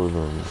 4 of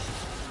them?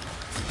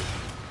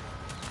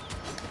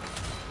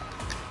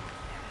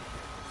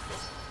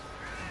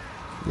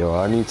 Yo,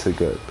 I need to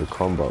get the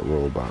combat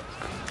roll back.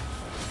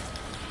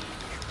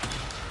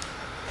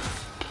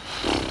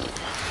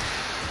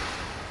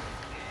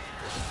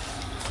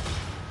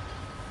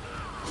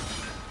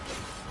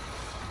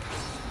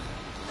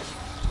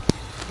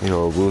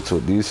 Yo, real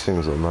talk, these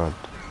things are mad.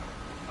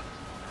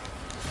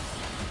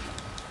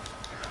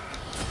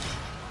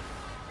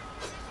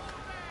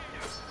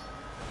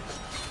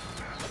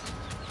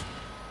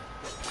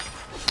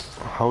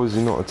 How is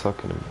he not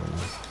attacking him, man?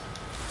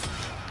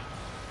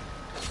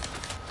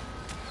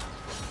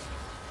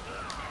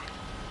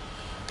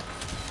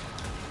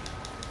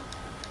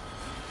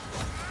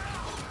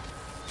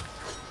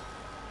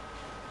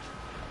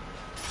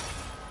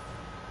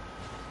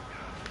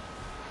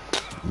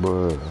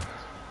 Bruh.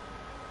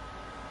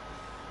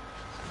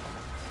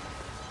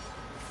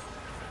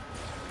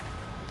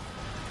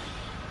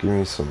 Give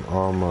me some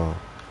armor.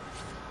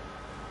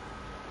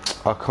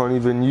 I can't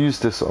even use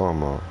this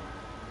armor.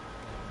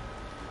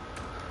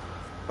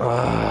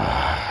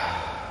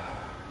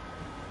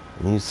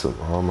 Need some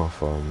armor,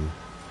 fam.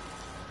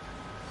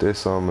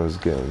 This armor's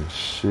getting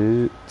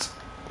shit.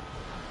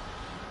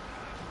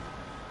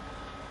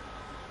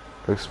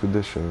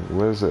 Expedition.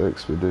 Where's the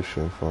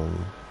expedition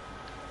from?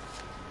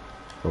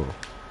 Oh.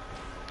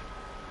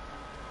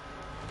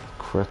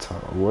 Creta.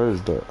 Where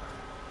is that?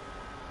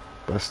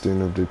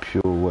 Bastion of the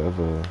Pure,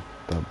 whatever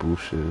that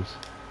bullshit is.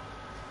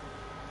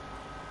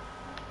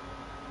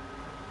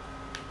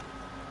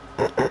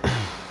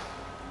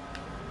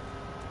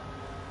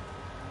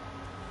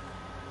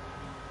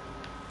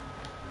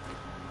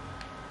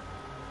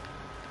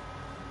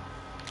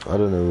 I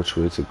don't know which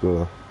way to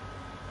go.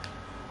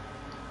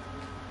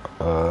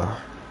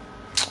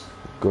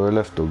 Go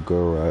left or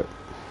go right?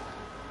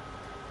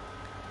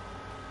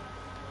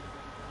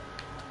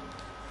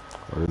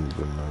 I don't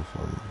even know if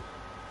I'm...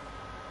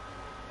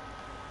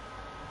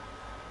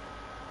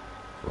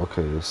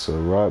 Okay, so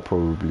right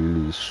probably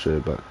leads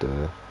straight back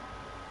there.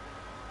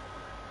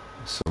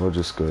 So I'll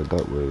just go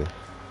that way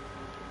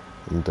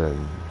and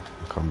then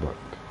come back.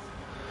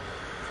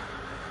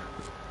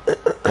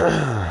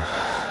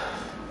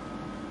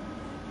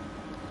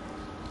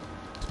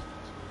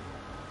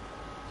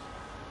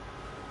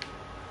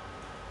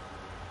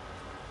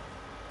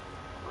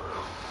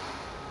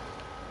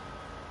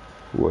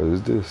 What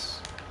is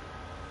this?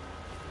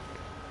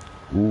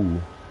 Ooh.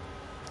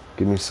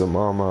 Give me some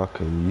armor I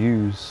can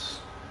use.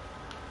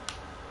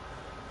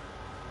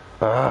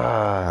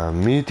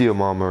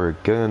 Medium armor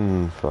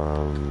again,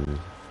 fam.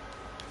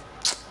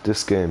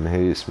 This game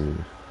hates me.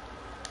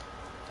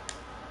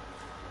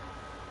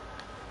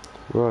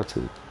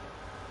 Rotted.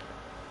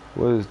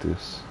 What is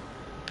this?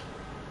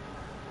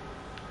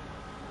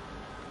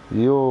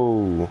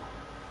 Yo.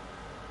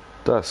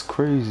 That's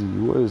crazy.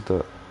 What is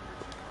that?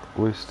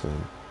 Waste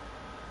time.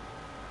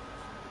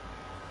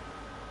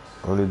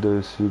 Only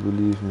those who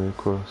believe may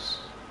cross.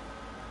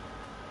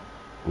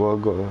 Well,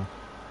 I gotta...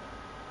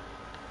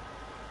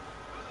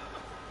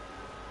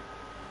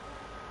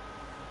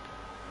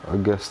 I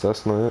guess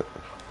that's not it.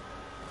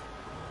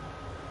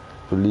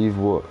 Believe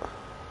what?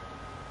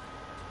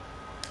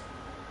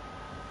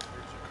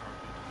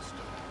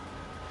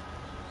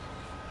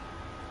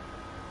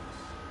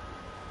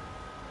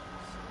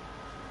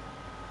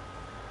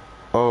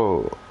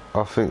 Bro,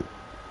 I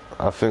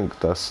think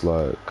that's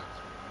like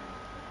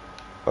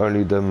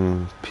only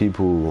them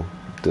people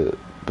that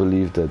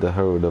believe that the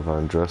Herald of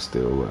Andraste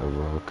or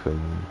whatever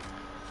can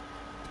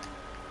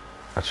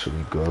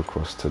actually go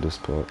across to this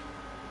part.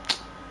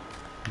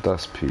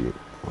 That's Pete.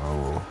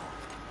 Oh,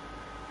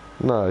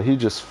 nah, he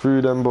just threw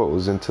them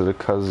bottles into the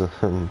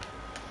chasm.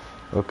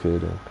 Okay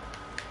then.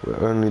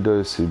 We're only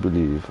those who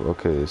believe.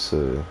 Okay,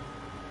 so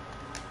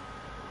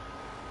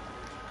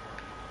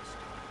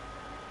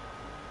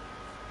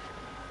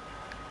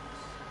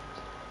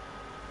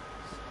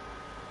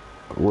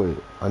wait,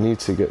 I need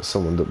to get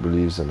someone that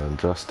believes in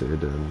Andraste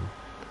then.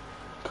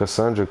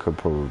 Cassandra could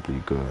probably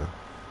go.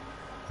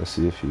 Let's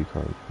see if he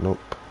can. Nope.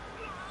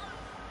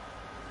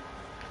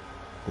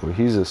 Well,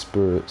 he's a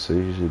spirit, so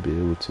he should be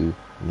able to.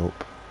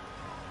 Nope.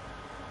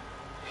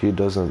 He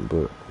doesn't,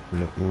 but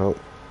no, nope.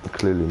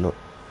 Clearly not.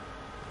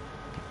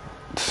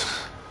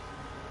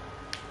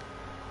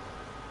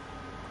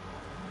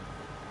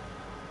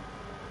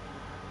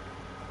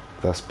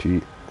 That's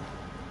Pete.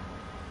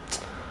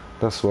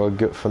 That's what I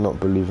get for not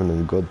believing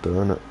in God, though,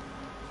 innit?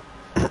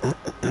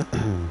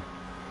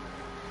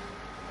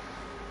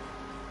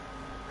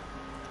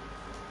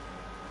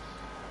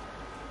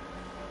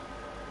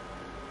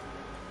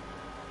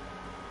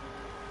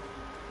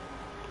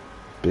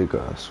 Big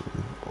ass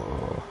one.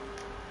 Oh,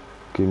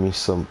 give me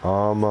some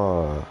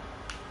armor.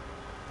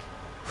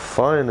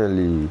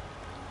 Finally.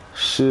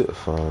 Shit,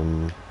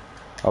 fam.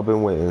 I've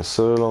been waiting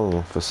so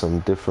long for some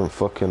different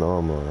fucking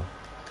armor.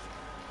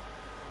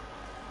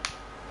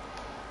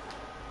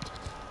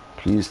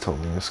 Please tell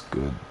me it's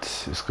good.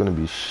 It's gonna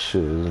be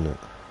shit, isn't it?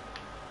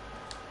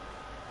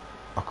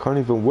 I can't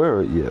even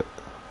wear it yet.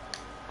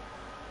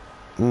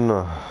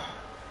 No.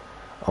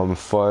 I'm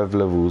 5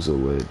 levels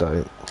away. That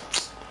ain't...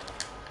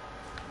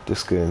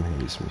 This game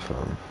hates me,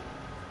 fam.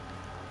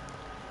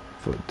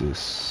 Fuck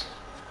this.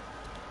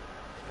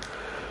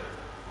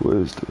 What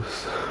is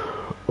this?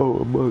 Oh,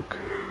 a mug.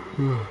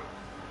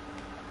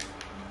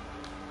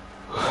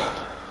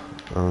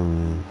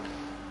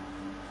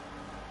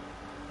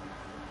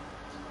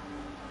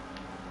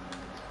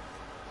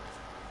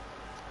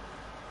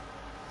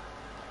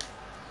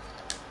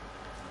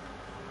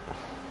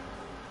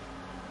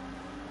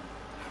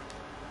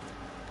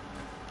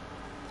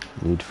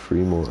 Need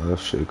 3 more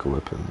Earthshaker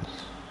weapons.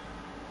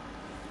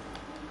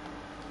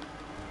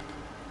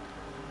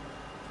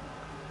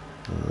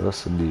 Oh,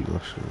 that's a deep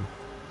mushroom.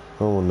 I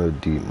don't want no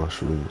deep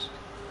mushrooms.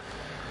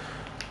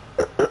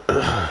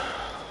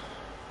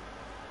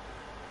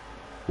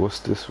 What's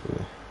this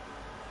way?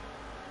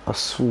 I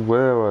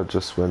swear I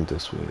just went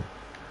this way.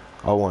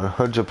 I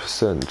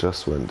 100%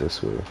 just went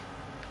this way.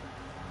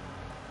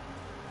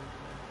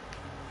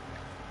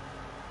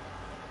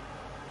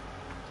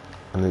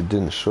 And it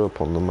didn't show up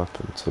on the map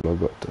until I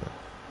got there.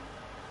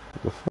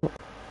 What the fuck?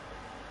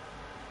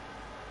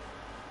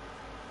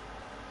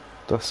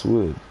 That's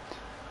weird.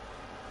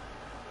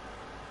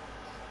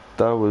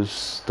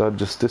 That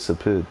just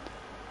disappeared.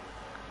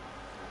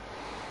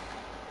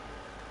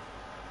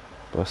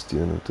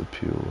 Bastion of the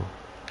Pure.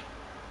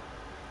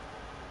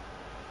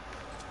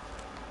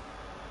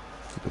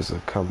 There's a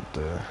camp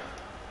there.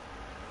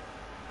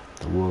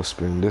 The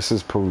Wellspring. This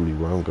is probably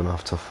where I'm gonna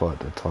have to fight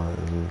the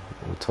Titan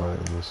or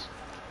Titans.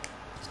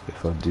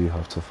 If I do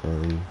have to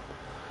fight them.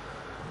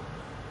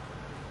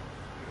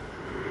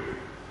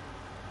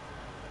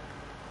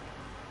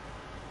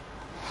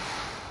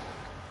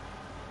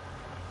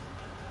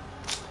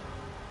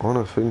 I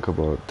wanna think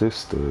about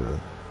this though.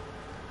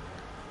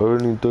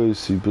 Only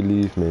those who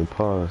believe may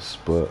pass,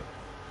 but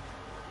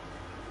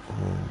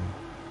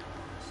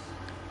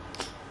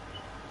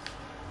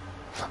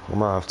I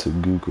might have to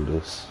Google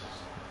this.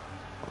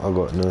 I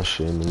got no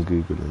shame in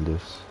Googling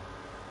this.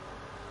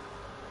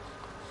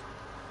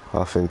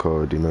 I think I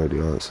already know the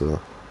answer.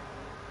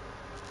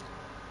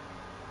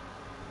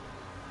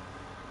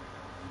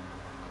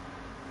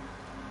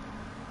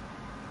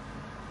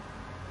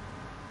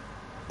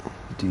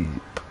 Deep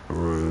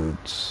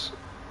roads,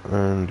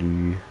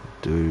 only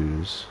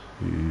those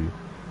who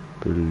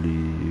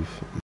believe.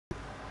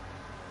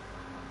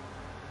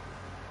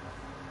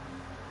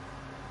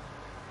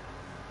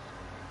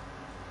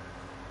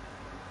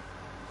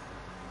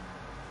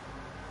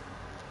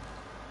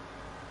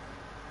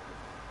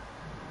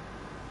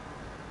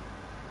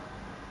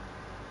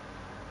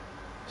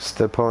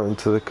 Step out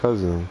into the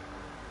chasm.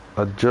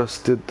 I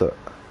just did that.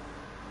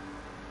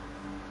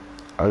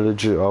 I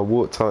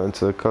walked out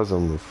into the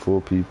chasm with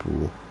 4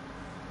 people.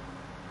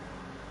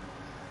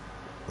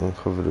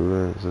 Uncover the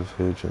ruins of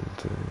Hadrian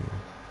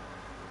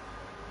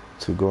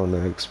to go on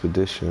the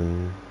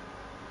expedition.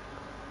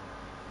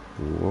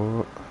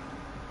 What?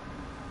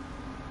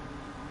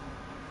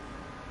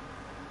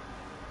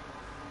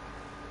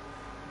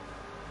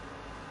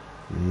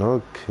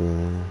 No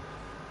king.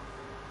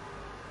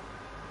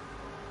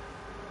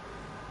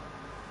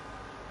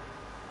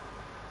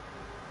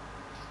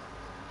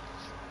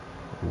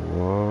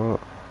 What?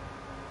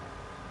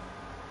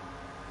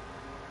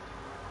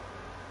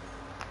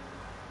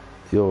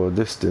 Yo,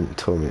 this didn't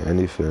tell me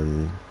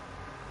anything.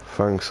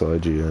 Thanks,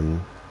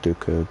 IGN.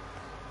 Dickhead.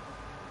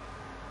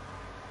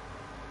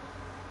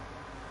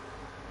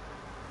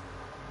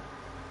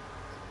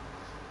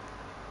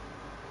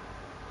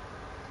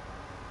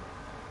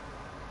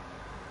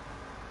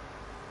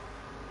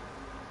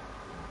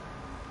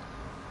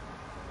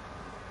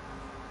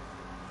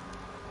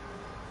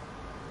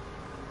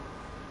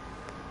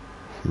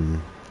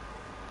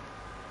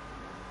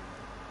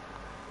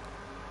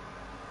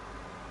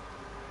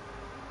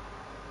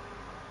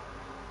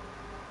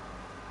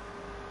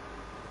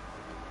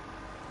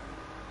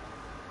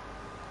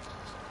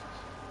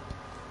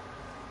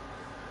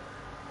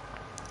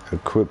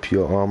 Equip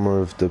your armor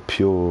of the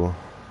pure,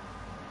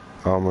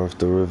 armor of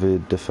the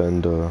revered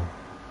defender,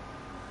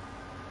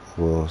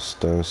 or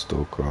stone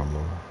stalker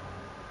armor.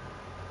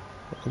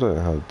 I don't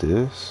have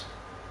this.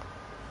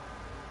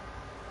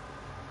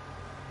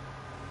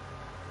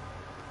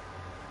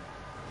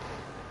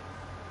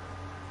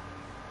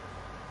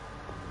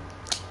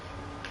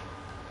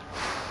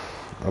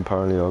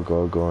 Apparently I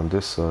gotta go on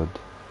this side.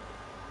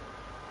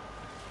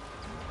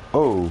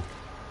 Oh,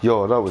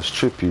 yo, that was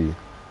trippy.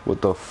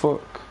 What the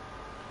fuck?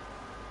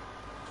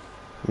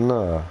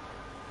 Nah,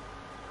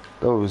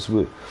 that was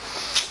weird.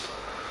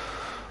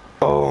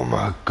 Oh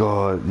my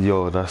god,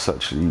 yo, that's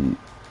actually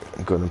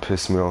gonna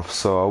piss me off.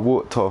 So I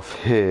walked off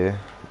here,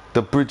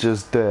 the bridge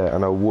is there,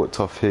 and I walked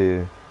off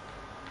here,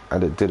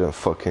 and it didn't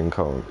fucking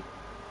count.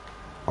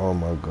 Oh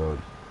my god.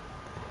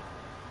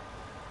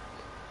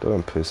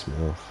 Don't piss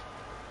me off.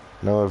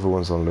 Now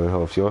everyone's on low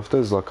health. Yo, if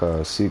there's like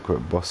a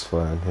secret boss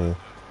fight in here.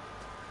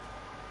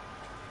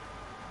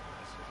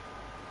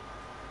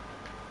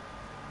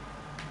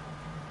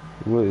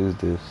 What is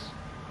this?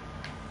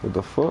 What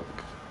the fuck?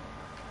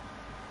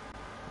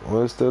 Why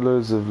is there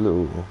loads of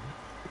little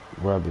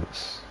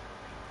rabbits?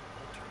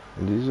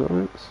 Are these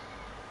rabbits?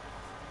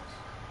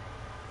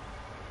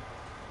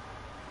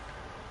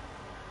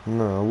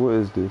 No, what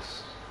is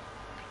this?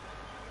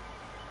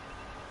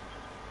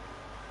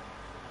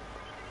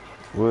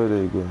 Where are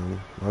they going?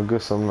 I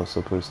guess I'm not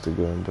supposed to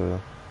go in there.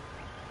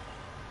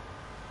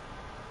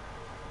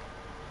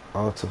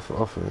 Out of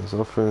offerings.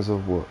 Offerings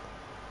of what?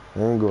 I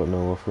ain't got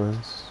no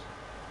offerings.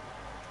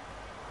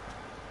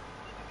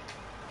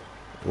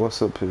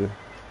 What's up here?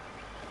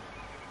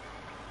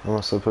 Am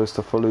I supposed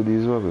to follow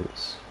these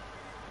rabbits?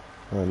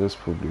 Alright, there's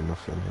probably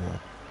nothing here.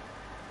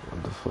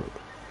 What the fuck?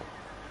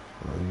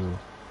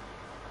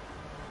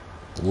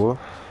 What?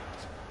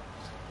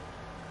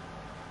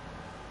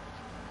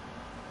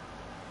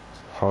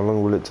 How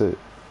long will it take?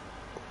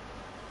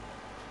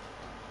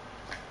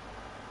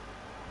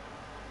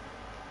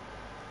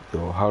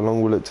 Yo, how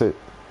long will it take?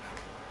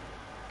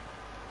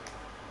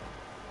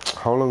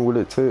 How long will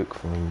it take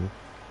for me?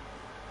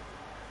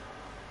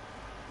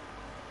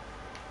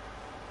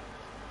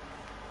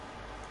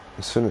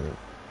 It's finished.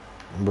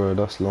 Bro,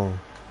 that's long.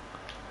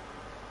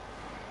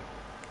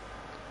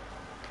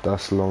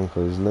 That's long,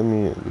 cause let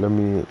me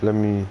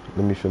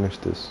finish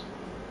this.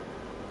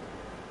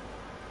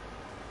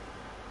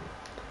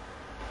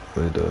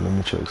 Wait, let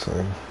me check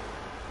something.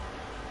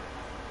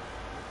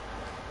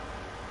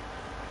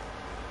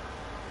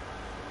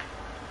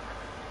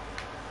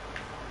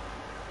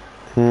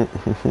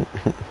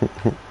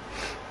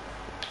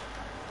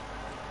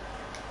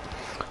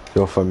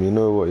 Yo fam, you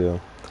know what, yeah?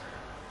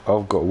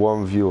 I've got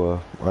one viewer,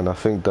 and I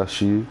think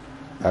that's you.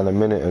 And a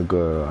minute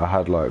ago, I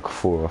had like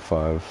 4 or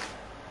 5.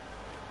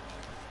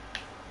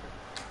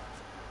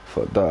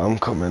 Fuck that, I'm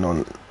coming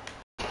on.